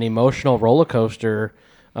have been an emotional roller coaster.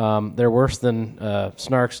 They're worse than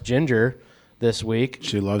Snark's Ginger this week.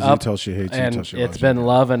 She loves you till she hates you till she loves you. It's been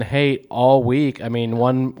love and hate all week. I mean,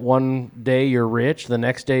 one day you're rich, the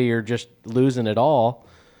next day you're just losing it all.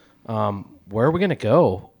 Where are we going to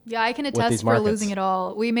go? Yeah, I can attest for losing it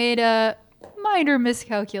all. We made a minor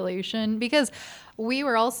miscalculation because we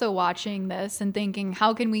were also watching this and thinking,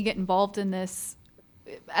 how can we get involved in this?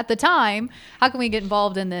 At the time, how can we get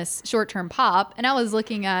involved in this short-term pop? And I was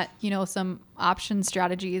looking at, some option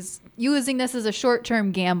strategies, using this as a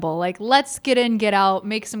short-term gamble. Like, let's get in, get out,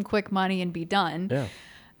 make some quick money, and be done. Yeah.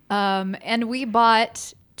 And we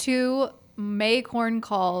bought 2 May corn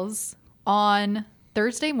calls on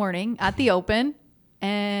Thursday morning at the open,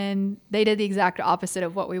 and they did the exact opposite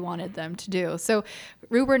of what we wanted them to do. So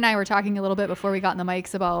Rupert and I were talking a little bit before we got in the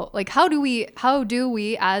mics about, like, how do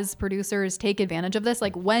we as producers take advantage of this?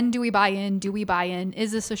 Like, when do we buy in? Do we buy in?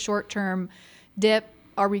 Is this a short-term dip?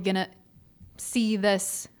 Are we going to see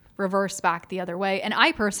this reverse back the other way? And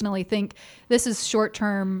I personally think this is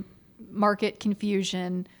short-term market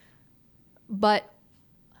confusion, but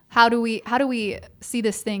how do we see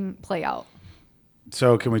this thing play out?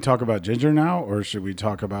 So can we talk about ginger now, or should we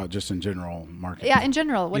talk about just in general market? Yeah, in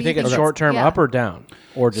general. What do you think? It's short-term up or down?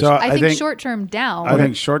 Or just? So I think short-term down. I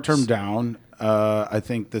think short-term down. I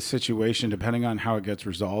think the situation, depending on how it gets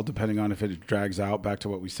resolved, depending on if it drags out, back to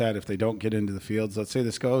what we said, if they don't get into the fields, let's say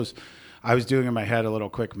this goes. I was doing in my head a little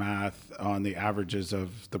quick math on the averages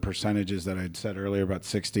of the percentages that I'd said earlier about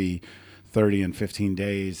 60, 30, and 15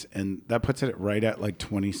 days. And that puts it right at like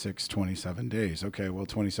 26, 27 days. Okay, well,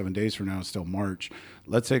 27 days from now is still March.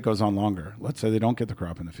 Let's say it goes on longer. Let's say they don't get the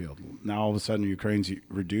crop in the field. Now, all of a sudden, Ukraine's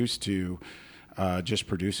reduced to just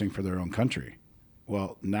producing for their own country.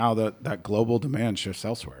 Well, now that global demand shifts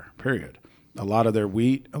elsewhere, period. A lot of their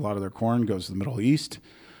wheat, a lot of their corn goes to the Middle East.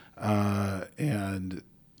 And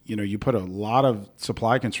you put a lot of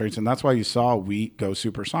supply constraints, and that's why you saw wheat go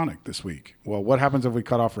supersonic this week. Well, what happens if we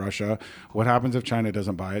cut off Russia? What happens if China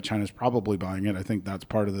doesn't buy it? China's probably buying it. I think that's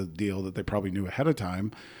part of the deal that they probably knew ahead of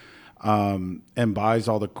time, and buys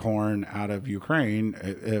all the corn out of Ukraine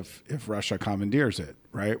if Russia commandeers it,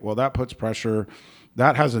 right? Well, that puts pressure.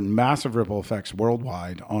 That has a massive ripple effects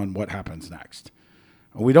worldwide on what happens next.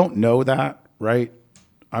 We don't know that, right?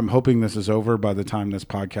 I'm hoping this is over by the time this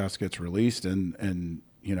podcast gets released, and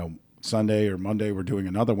Sunday or Monday, we're doing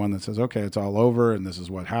another one that says, okay, it's all over and this is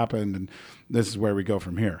what happened and this is where we go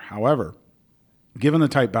from here. However, given the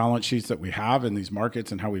tight balance sheets that we have in these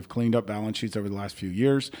markets and how we've cleaned up balance sheets over the last few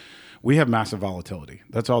years, we have massive volatility.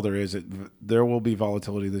 That's all there is. There will be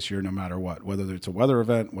volatility this year no matter what, whether it's a weather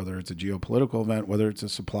event, whether it's a geopolitical event, whether it's a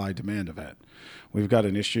supply-demand event. We've got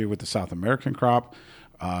an issue with the South American crop.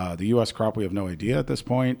 The U.S. crop, we have no idea at this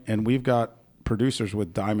point, and we've got producers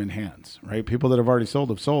with diamond hands, right? People that have already sold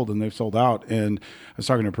have sold, and they've sold out. And I was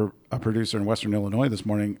talking to a producer in Western Illinois this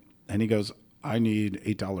morning, and he goes, I need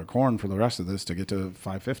 $8 corn for the rest of this to get to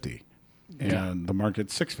 $5.50. And the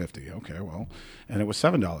market's $6.50. Okay, well, and it was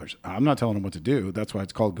 $7. I'm not telling him what to do. That's why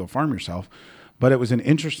it's called Go Farm Yourself. But it was an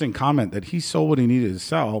interesting comment that he sold what he needed to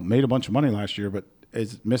sell, made a bunch of money last year, but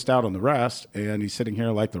is missed out on the rest. And he's sitting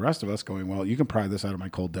here like the rest of us going, well, you can pry this out of my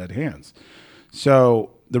cold, dead hands.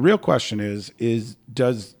 So the real question is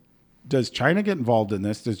does China get involved in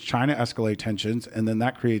this? Does China escalate tensions? And then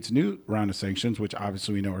that creates a new round of sanctions, which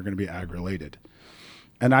obviously we know are going to be ag-related.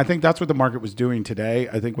 And I think that's what the market was doing today.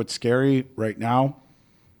 I think what's scary right now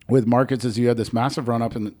with markets is you had this massive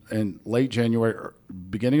run-up in late January, or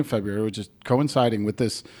beginning of February, which is coinciding with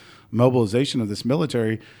this mobilization of this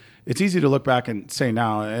military. It's easy to look back and say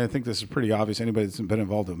now, and I think this is pretty obvious, anybody that's been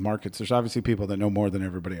involved in markets, there's obviously people that know more than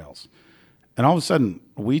everybody else. And all of a sudden,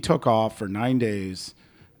 we took off for 9 days,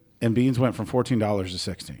 and beans went from $14 to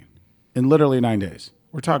 $16 in literally 9 days.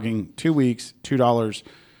 We're talking 2 weeks, $2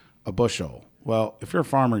 a bushel. Well, if you're a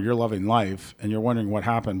farmer, you're loving life and you're wondering what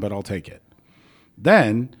happened, but I'll take it.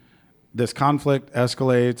 Then this conflict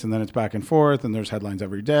escalates, and then it's back and forth, and there's headlines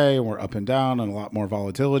every day, and we're up and down and a lot more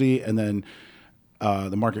volatility. And then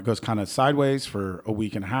the market goes kind of sideways for a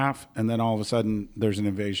week and a half, and then all of a sudden there's an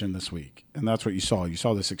invasion this week. And that's what you saw. You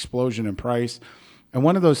saw this explosion in price. And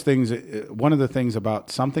one of the things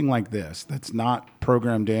about something like this that's not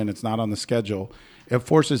programmed in, it's not on the schedule, it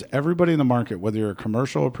forces everybody in the market, whether you're a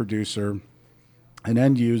commercial or producer, an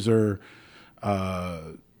end user,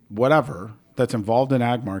 whatever, that's involved in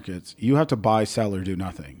ag markets, you have to buy, sell, or do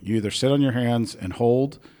nothing. You either sit on your hands and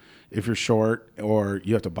hold if you're short, or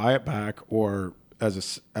you have to buy it back, or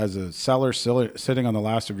as a seller sitting on the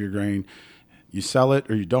last of your grain, you sell it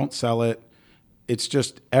or you don't sell it. It's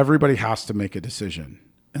just everybody has to make a decision.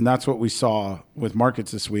 And that's what we saw with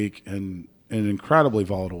markets this week, and an incredibly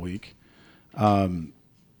volatile week. And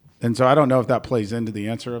so I don't know if that plays into the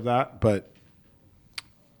answer of that, but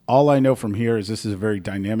all I know from here is this is a very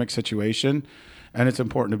dynamic situation, and it's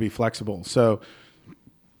important to be flexible. So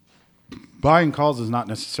buying calls is not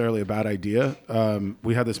necessarily a bad idea.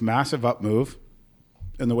 We had this massive up move,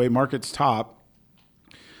 and the way markets top,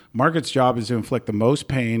 market's job is to inflict the most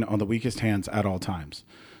pain on the weakest hands at all times.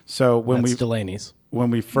 So when Delaney's.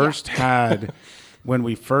 When we first had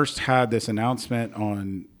this announcement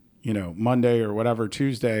on, Monday or whatever,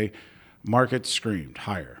 Tuesday, markets screamed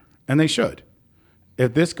higher, and they should.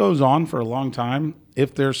 If this goes on for a long time,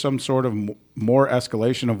 if there's some sort of more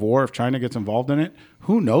escalation of war, if China gets involved in it,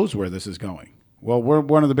 who knows where this is going? Well, we're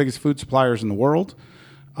one of the biggest food suppliers in the world.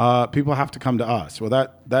 People have to come to us. Well,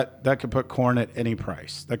 that could put corn at any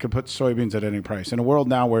price. That could put soybeans at any price. In a world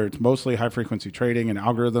now where it's mostly high-frequency trading and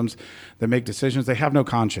algorithms that make decisions, they have no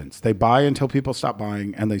conscience. They buy until people stop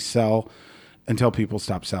buying, and they sell until people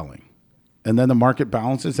stop selling. And then the market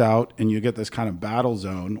balances out, and you get this kind of battle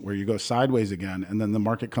zone where you go sideways again, and then the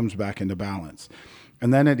market comes back into balance.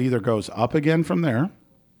 And then it either goes up again from there,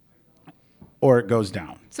 or it goes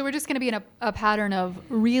down. So we're just going to be in a pattern of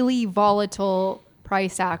really volatile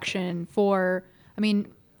price action I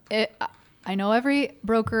know every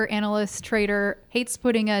broker, analyst, trader hates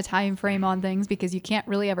putting a time frame on things because you can't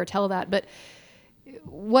really ever tell that. But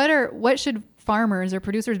what should farmers or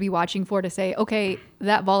producers be watching for to say, okay,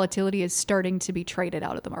 that volatility is starting to be traded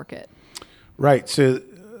out of the market? Right. So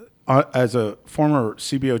as a former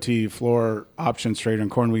CBOT floor options trader in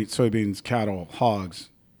corn, wheat, soybeans, cattle, hogs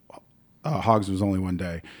was only one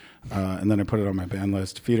day. And then I put it on my ban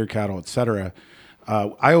list, feeder cattle, et cetera.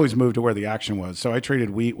 I always moved to where the action was. So I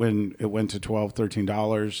traded wheat when it went to $12,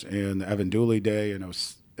 $13, and the Evan Dooley day in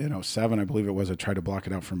 07, I believe it was. I tried to block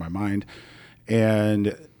it out from my mind.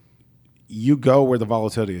 And you go where the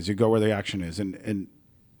volatility is. You go where the action is. And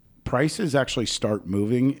prices actually start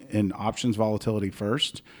moving in options volatility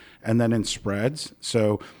first, and then in spreads.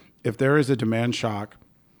 So if there is a demand shock,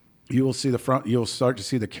 you'll start to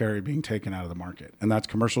see the carry being taken out of the market. And that's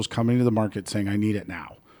commercials coming to the market saying, I need it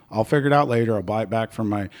now. I'll figure it out later. I'll buy it back from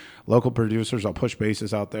my local producers. I'll push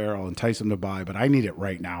basis out there. I'll entice them to buy, but I need it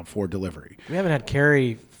right now for delivery. We haven't had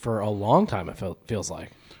carry for a long time, it feels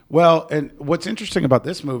like. Well, and what's interesting about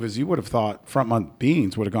this move is you would have thought front month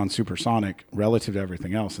beans would have gone supersonic relative to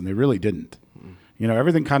everything else, and they really didn't.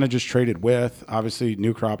 Everything kind of just traded with. Obviously,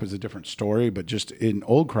 new crop is a different story, but just in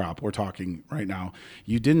old crop, we're talking right now,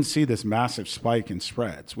 you didn't see this massive spike in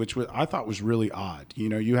spreads, which I thought was really odd.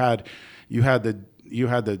 You had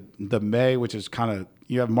the May, which is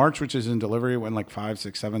you have March, which is in delivery, went like 5,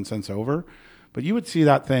 6, 7 cents over. But you would see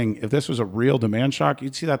that thing, if this was a real demand shock,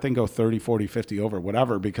 you'd see that thing go 30, 40, 50 over,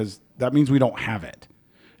 whatever, because that means we don't have it.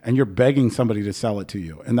 And you're begging somebody to sell it to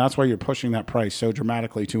you. And that's why you're pushing that price so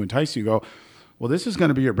dramatically to entice you. Go, well, this is going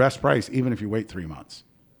to be your best price, even if you wait 3 months.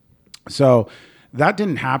 So that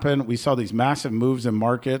didn't happen. We saw these massive moves in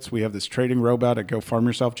markets. We have this trading robot at Go Farm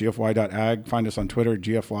Yourself, GFY.ag. Find us on Twitter,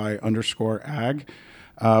 GFY_ag,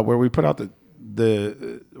 where we put out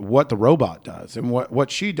what the robot does. And what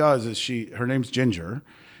she does is her name's Ginger.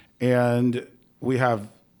 And we had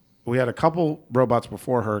a couple robots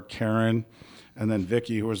before her, Karen, and then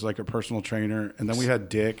Vicky, who was like a personal trainer. And then we had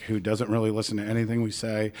Dick, who doesn't really listen to anything we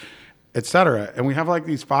say, et cetera. And we have like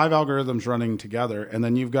these 5 algorithms running together. And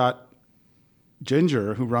then you've got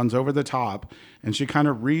Ginger, who runs over the top, and she kind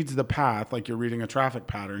of reads the path like you're reading a traffic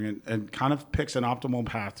pattern, and kind of picks an optimal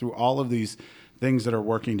path through all of these things that are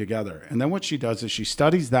working together. And then what she does is she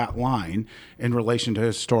studies that line in relation to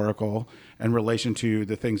historical and relation to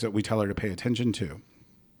the things that we tell her to pay attention to.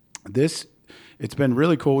 It's been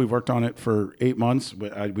really cool. We've worked on it for 8 months.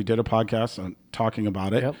 We did a podcast on talking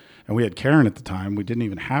about it. Yep. And we had Karen at the time. We didn't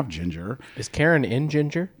even have Ginger. Is Karen in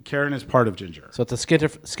Ginger? Karen is part of Ginger. So it's a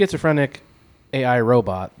schizophrenic AI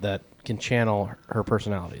robot that can channel her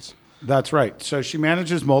personalities. That's right. So she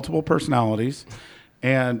manages multiple personalities.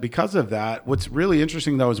 And because of that, what's really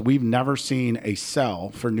interesting, though, is we've never seen a sell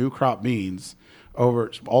for new crop beans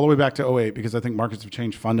over all the way back to '08, because I think markets have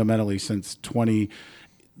changed fundamentally since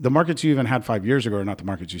the markets you even had 5 years ago are not the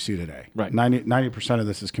markets you see today. Right. 90% of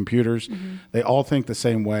this is computers. Mm-hmm. They all think the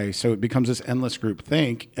same way. So it becomes this endless group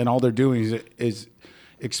think, and all they're doing is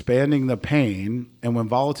expanding the pain. And when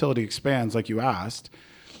volatility expands, like you asked,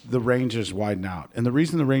 the ranges widen out. And the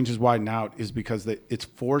reason the ranges widen out is because it's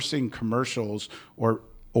forcing commercials or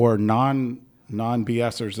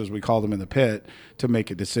non-BSers, as we call them in the pit, to make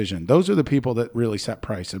a decision. Those are the people that really set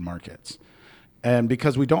price in markets. And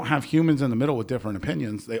because we don't have humans in the middle with different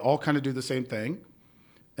opinions, they all kind of do the same thing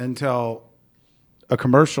until a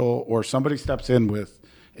commercial or somebody steps in with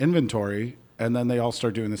inventory, and then they all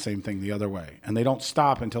start doing the same thing the other way. And they don't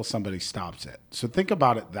stop until somebody stops it. So think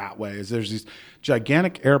about it that way, is there's these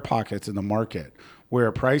gigantic air pockets in the market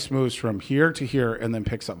where price moves from here to here and then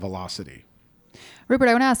picks up velocity. Rupert,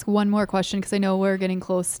 I want to ask one more question because I know we're getting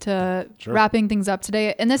close to wrapping things up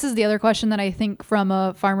today. And this is the other question that I think from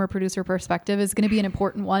a farmer producer perspective is going to be an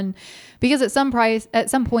important one, because at some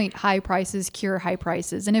point, high prices cure high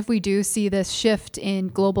prices. And if we do see this shift in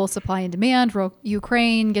global supply and demand,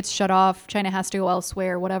 Ukraine gets shut off, China has to go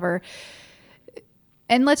elsewhere, whatever.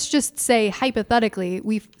 And let's just say hypothetically,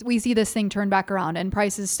 we see this thing turn back around and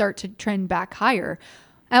prices start to trend back higher.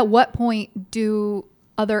 At what point do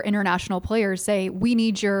other international players say, we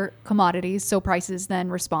need your commodities, so prices then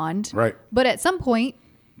respond? Right. But at some point,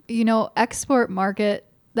 the export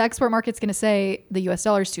market's going to say the US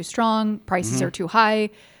dollar is too strong, prices are too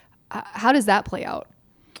high. How does that play out?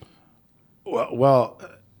 Well,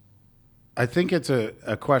 I think it's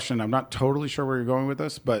a question. I'm not totally sure where you're going with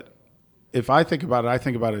this, but if I think about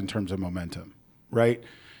it in terms of momentum, right?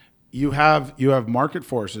 You have market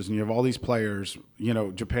forces and you have all these players.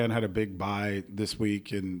 Japan had a big buy this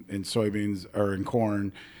week in soybeans or in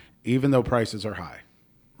corn, even though prices are high,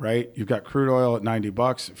 right? You've got crude oil at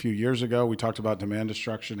 $90. A few years ago, we talked about demand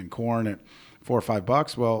destruction in corn at $4 or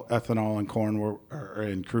 $5. Well, ethanol and corn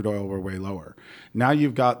and crude oil were way lower. Now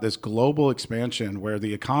you've got this global expansion where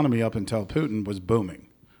the economy up until Putin was booming.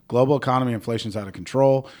 Global economy, inflation's out of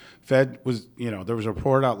control. Fed was, there was a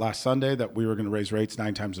report out last Sunday that we were going to raise rates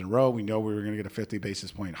 9 times in a row. We know we were going to get a 50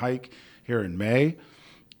 basis point hike here in May.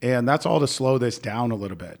 And that's all to slow this down a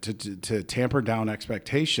little bit, to tamper down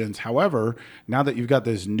expectations. However, now that you've got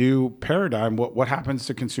this new paradigm, what happens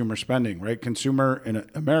to consumer spending, right? Consumer in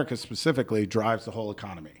America specifically drives the whole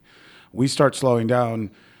economy. We start slowing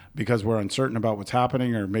down because we're uncertain about what's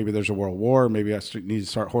happening, or maybe there's a world war, maybe I need to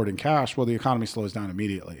start hoarding cash. Well, the economy slows down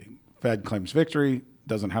immediately. Fed claims victory,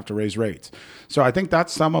 doesn't have to raise rates. So I think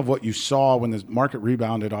that's some of what you saw when the market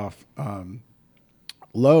rebounded off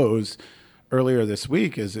lows earlier this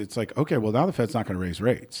week. Is it's like, okay, well, now the Fed's not going to raise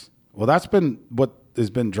rates. Well, that's been what has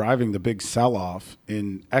been driving the big sell-off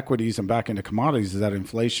in equities and back into commodities, is that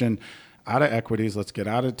inflation out of equities. Let's get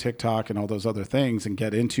out of TikTok and all those other things and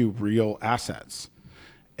get into real assets.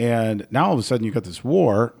 And now all of a sudden you got this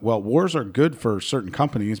war. Well, wars are good for certain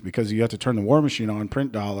companies because you have to turn the war machine on,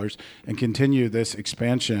 print dollars, and continue this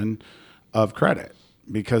expansion of credit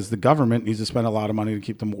because the government needs to spend a lot of money to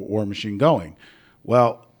keep the war machine going.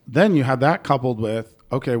 Well, then you have that coupled with,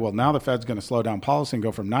 okay, well, now the Fed's going to slow down policy and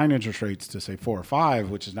go from 9 interest rates to, say, 4 or 5,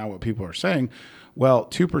 which is now what people are saying. Well,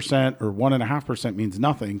 2% or 1.5% means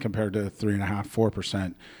nothing compared to 3.5%,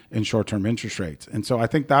 4% in short-term interest rates. And so I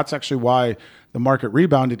think that's actually why the market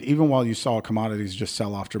rebounded, even while you saw commodities just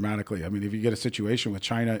sell off dramatically. I mean, if you get a situation with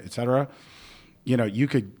China, et cetera, you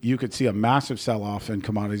could see a massive sell-off in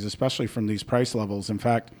commodities, especially from these price levels. In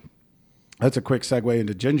fact, that's a quick segue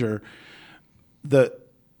into ginger.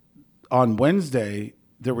 On Wednesday,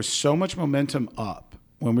 there was so much momentum up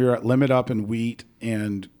when we were at limit up in wheat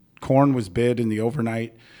and corn was bid in the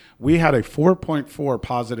overnight. We had a 4.4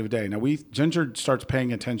 positive day. Now, ginger starts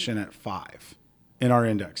paying attention at 5 in our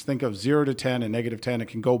index. Think of 0 to 10 and negative 10. It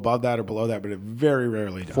can go above that or below that, but it very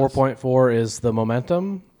rarely does. 4.4 is the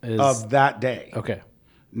momentum of that day. Okay.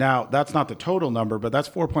 Now, that's not the total number, but that's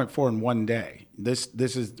 4.4 in one day.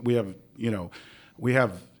 We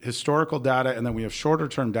have historical data, and then we have shorter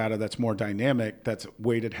term data that's more dynamic, that's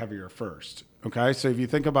weighted heavier first. Okay, so if you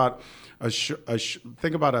think about a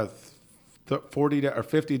 40 day or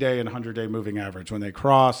 50 day and 100 day moving average, when they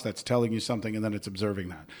cross, that's telling you something, and then it's observing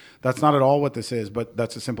that. That's not at all what this is, but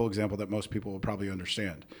that's a simple example that most people will probably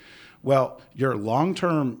understand. Well, your long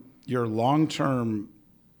term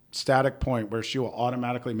static point where she will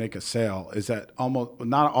automatically make a sale is at almost,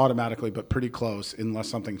 not automatically, but pretty close, unless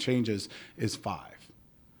something changes, is 5.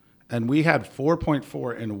 And we had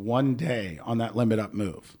 4.4 in one day on that limit up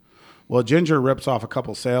move. Well, Ginger rips off a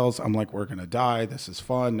couple sales. I'm like, we're going to die. This is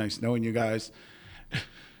fun. Nice knowing you guys.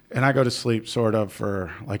 And I go to sleep sort of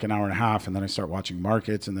for like an hour and a half. And then I start watching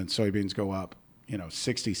markets. And then soybeans go up,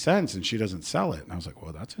 60 cents and she doesn't sell it. And I was like,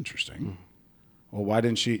 well, that's interesting. Well, why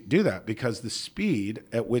didn't she do that? Because the speed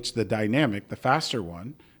at which the dynamic, the faster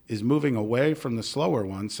one, is moving away from the slower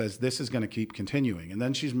one says this is going to keep continuing. And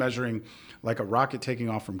then she's measuring like a rocket taking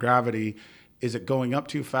off from gravity. Is it going up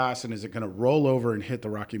too fast, and is it going to roll over and hit the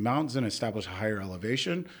Rocky Mountains and establish a higher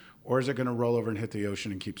elevation, or is it going to roll over and hit the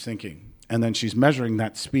ocean and keep sinking? And then she's measuring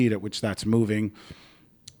that speed at which that's moving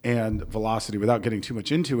and velocity without getting too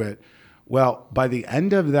much into it. Well, by the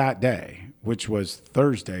end of that day, which was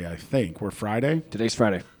Thursday, I think, we're Friday. Today's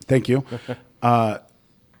Friday. Thank you.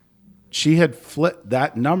 She had flipped,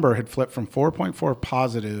 that number had flipped from 4.4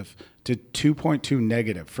 positive to 2.2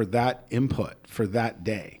 negative for that input for that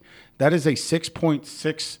day. That is a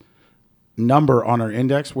 6.6 number on our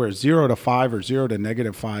index, where 0 to 5 or 0 to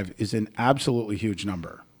negative 5 is an absolutely huge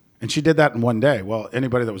number. And she did that in one day. Well,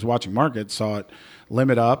 anybody that was watching markets saw it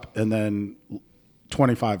limit up and then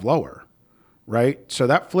 25 lower, right? So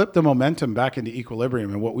that flipped the momentum back into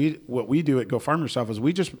equilibrium. And what we do at Go Farm Yourself is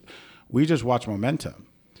we just watch momentum.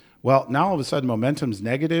 Well, now all of a sudden momentum's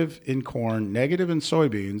negative in corn, negative in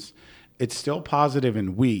soybeans. It's still positive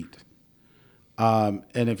in wheat. And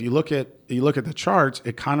if you look at the charts,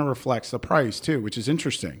 it kind of reflects the price too, which is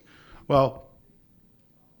interesting. Well,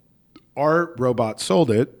 our robot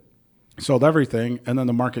sold everything, and then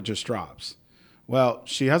the market just drops. Well,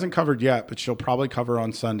 she hasn't covered yet, but she'll probably cover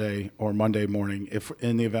on Sunday or Monday morning if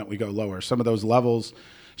in the event we go lower. Some of those levels,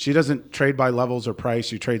 she doesn't trade by levels or price,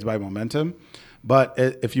 she trades by momentum. But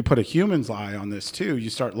if you put a human's eye on this too, you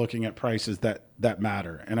start looking at prices that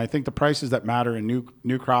matter. And I think the prices that matter in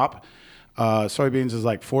new crop, soybeans is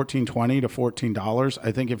like $14.20 to $14.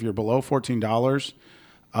 I think if you're below $14,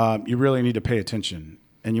 you really need to pay attention,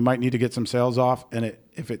 and you might need to get some sales off. And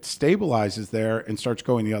if it stabilizes there and starts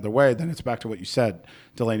going the other way, then it's back to what you said,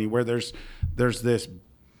 Delaney, where there's this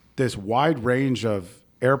wide range of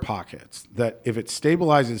air pockets that if it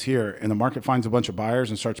stabilizes here and the market finds a bunch of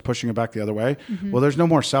buyers and starts pushing it back the other way, well, there's no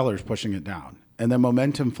more sellers pushing it down, and then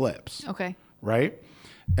momentum flips. Okay. Right.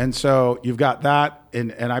 And so you've got that.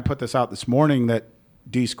 And I put this out this morning that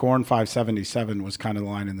D's corn 577 was kind of the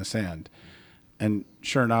line in the sand. And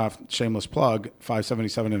sure enough, shameless plug,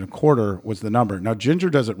 577 and a quarter was the number. Now,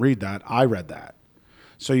 Ginger doesn't read that. I read that.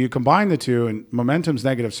 So you combine the two and momentum's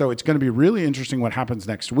negative. So it's going to be really interesting what happens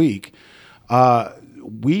next week.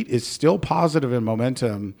 Wheat is still positive in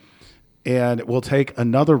momentum, and it will take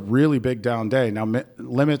another really big down day. Now,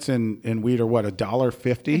 limits in wheat are what,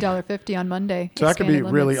 $1.50? $1.50 on Monday. So that could be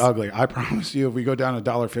Expanded really limits. ugly. I promise you, if we go down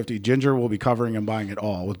 $1.50, Ginger will be covering and buying it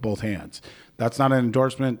all with both hands. That's not an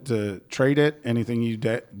endorsement to trade it. Anything you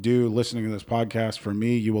do listening to this podcast, for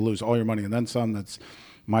me, you will lose all your money and then some. That's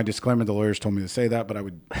my disclaimer. The lawyers told me to say that, but I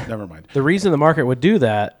would never mind. The reason the market would do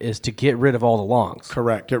that is to get rid of all the longs.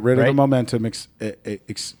 Correct. Get rid of the momentum.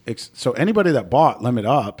 So anybody that bought limit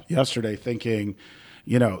up yesterday thinking,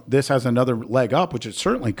 this has another leg up, which it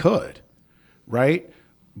certainly could, right?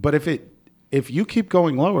 But if you keep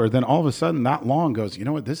going lower, then all of a sudden that long goes, you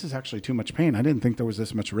know what, this is actually too much pain. I didn't think there was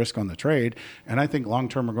this much risk on the trade. And I think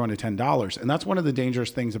long-term we're going to $10. And that's one of the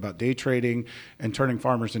dangerous things about day trading and turning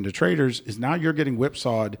farmers into traders is now you're getting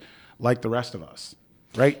whipsawed like the rest of us,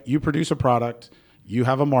 right? You produce a product, you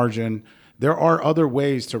have a margin. There are other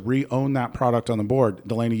ways to re-own that product on the board.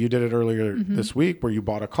 Delaney, you did it earlier this week where you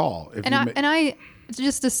bought a call. I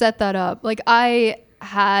just to set that up, like I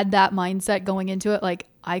had that mindset going into it, like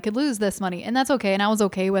I could lose this money, and that's okay. And I was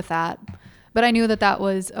okay with that, but I knew that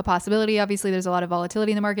was a possibility. Obviously there's a lot of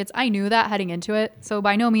volatility in the markets. I knew that heading into it. So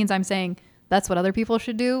by no means I'm saying that's what other people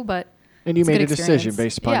should do, but and you it's a made good a decision experience.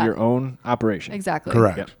 based upon your own operation. Exactly.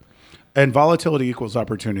 Correct. Yep. And volatility equals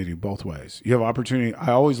opportunity both ways. You have opportunity.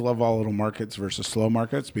 I always love volatile markets versus slow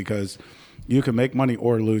markets because you can make money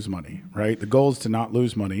or lose money, right? The goal is to not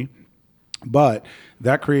lose money, but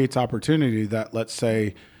that creates opportunity that, let's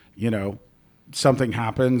say, something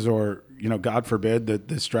happens or, God forbid that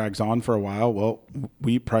this drags on for a while. Well,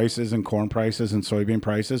 wheat prices and corn prices and soybean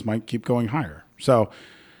prices might keep going higher. So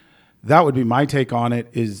that would be my take on it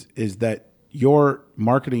is that your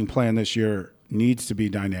marketing plan this year needs to be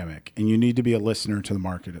dynamic, and you need to be a listener to the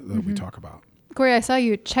market that we talk about. Corey, I saw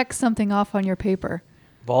you check something off on your paper.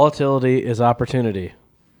 Volatility is opportunity.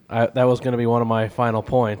 That was going to be one of my final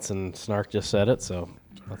points, and Snark just said it, so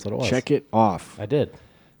that's what it was. Check it off. I did.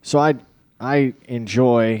 So I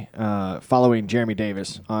enjoy following Jeremy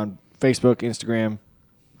Davis on Facebook, Instagram,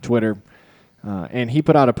 Twitter. And he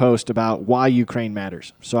put out a post about why Ukraine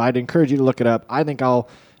matters. So I'd encourage you to look it up. I think I'll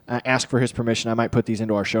ask for his permission. I might put these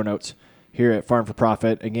into our show notes here at Farm for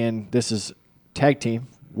Profit. Again, this is tag team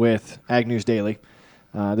with Ag News Daily.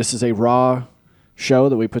 This is a raw show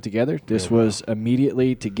that we put together. This was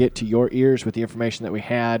immediately to get to your ears with the information that we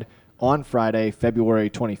had on Friday, February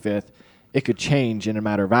 25th. It could change in a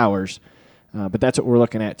matter of hours, but that's what we're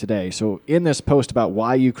looking at today. So in this post about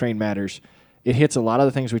why Ukraine matters, it hits a lot of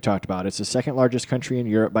the things we talked about. It's the second largest country in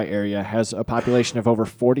Europe by area, has a population of over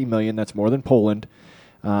 40 million. That's more than Poland.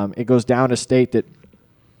 It goes down to state that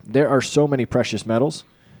there are so many precious metals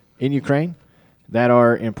in Ukraine that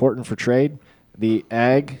are important for trade. The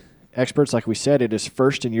ag experts, like we said, it is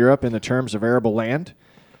first in Europe in the terms of arable land.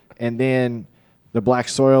 And then the black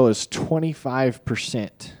soil is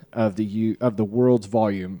 25% of the world's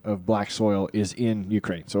volume of black soil is in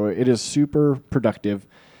Ukraine. So it is super productive.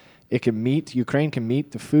 Ukraine can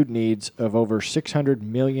meet the food needs of over 600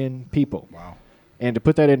 million people. Wow. And to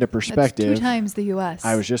put that into perspective, That's 2 times the U.S.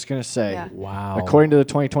 I was just going to say, Yeah. Wow. according to the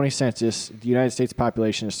 2020 census, the United States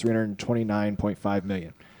population is 329.5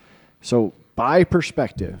 million. So by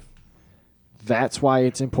perspective, that's why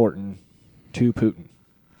it's important to Putin.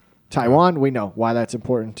 Taiwan, we know why that's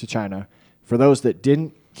important to China. For those that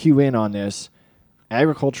didn't cue in on this,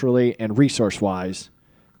 agriculturally and resource-wise,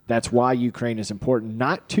 that's why Ukraine is important,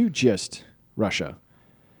 not to just Russia,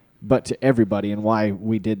 but to everybody, and why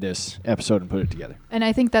we did this episode and put it together. And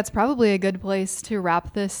I think that's probably a good place to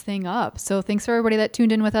wrap this thing up. So thanks for everybody that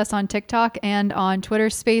tuned in with us on TikTok and on Twitter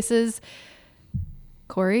Spaces.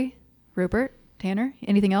 Corey, Rupert, Tanner,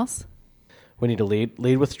 anything else? We need to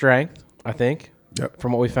lead with strength, I think, Yep.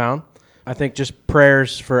 from what we found. I think just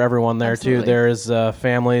prayers for everyone there, Absolutely. too. There is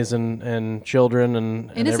families and children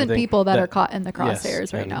and Innocent everything people that are caught in the crosshairs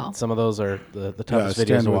yes, right and now. Some of those are the Yeah, toughest videos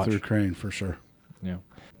stand to with watch. Ukraine for sure. Yeah,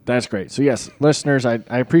 that's great. So yes, listeners, I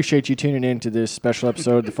appreciate you tuning in to this special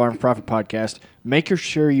episode of the Farm for Profit podcast. Make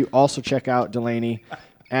sure you also check out Delaney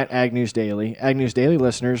at Ag News Daily. Ag News Daily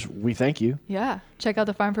listeners, we thank you. Yeah. Check out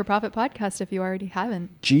the Farm for Profit podcast if you already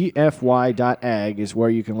haven't. GFY.ag is where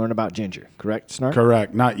you can learn about ginger, correct, Snark?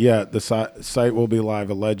 Correct. Not yet. The site will be live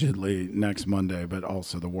allegedly next Monday, but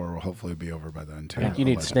also the war will hopefully be over by then too. I think you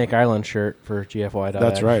need Allegedly. Snake Island shirt for GFY.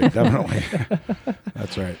 That's right. Definitely.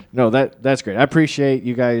 That's right. No, that's great. I appreciate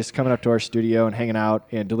you guys coming up to our studio and hanging out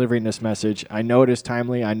and delivering this message. I know it is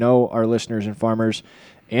timely. I know our listeners and farmers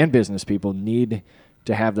and business people need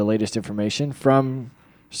to have the latest information from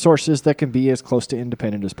sources that can be as close to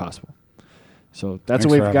independent as possible. So that's Thanks what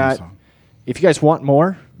for we've having got. us on. If you guys want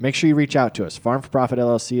more, make sure you reach out to us.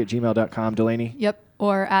 farmforprofitllc@gmail.com. Delaney? Yep.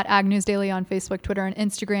 Or at Ag News Daily on Facebook, Twitter, and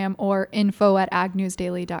Instagram, or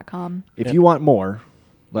info@agnewsdaily.com. If you want more,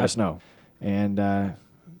 let us know. And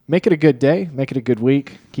make it a good day. Make it a good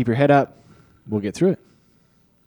week. Keep your head up. We'll get through it.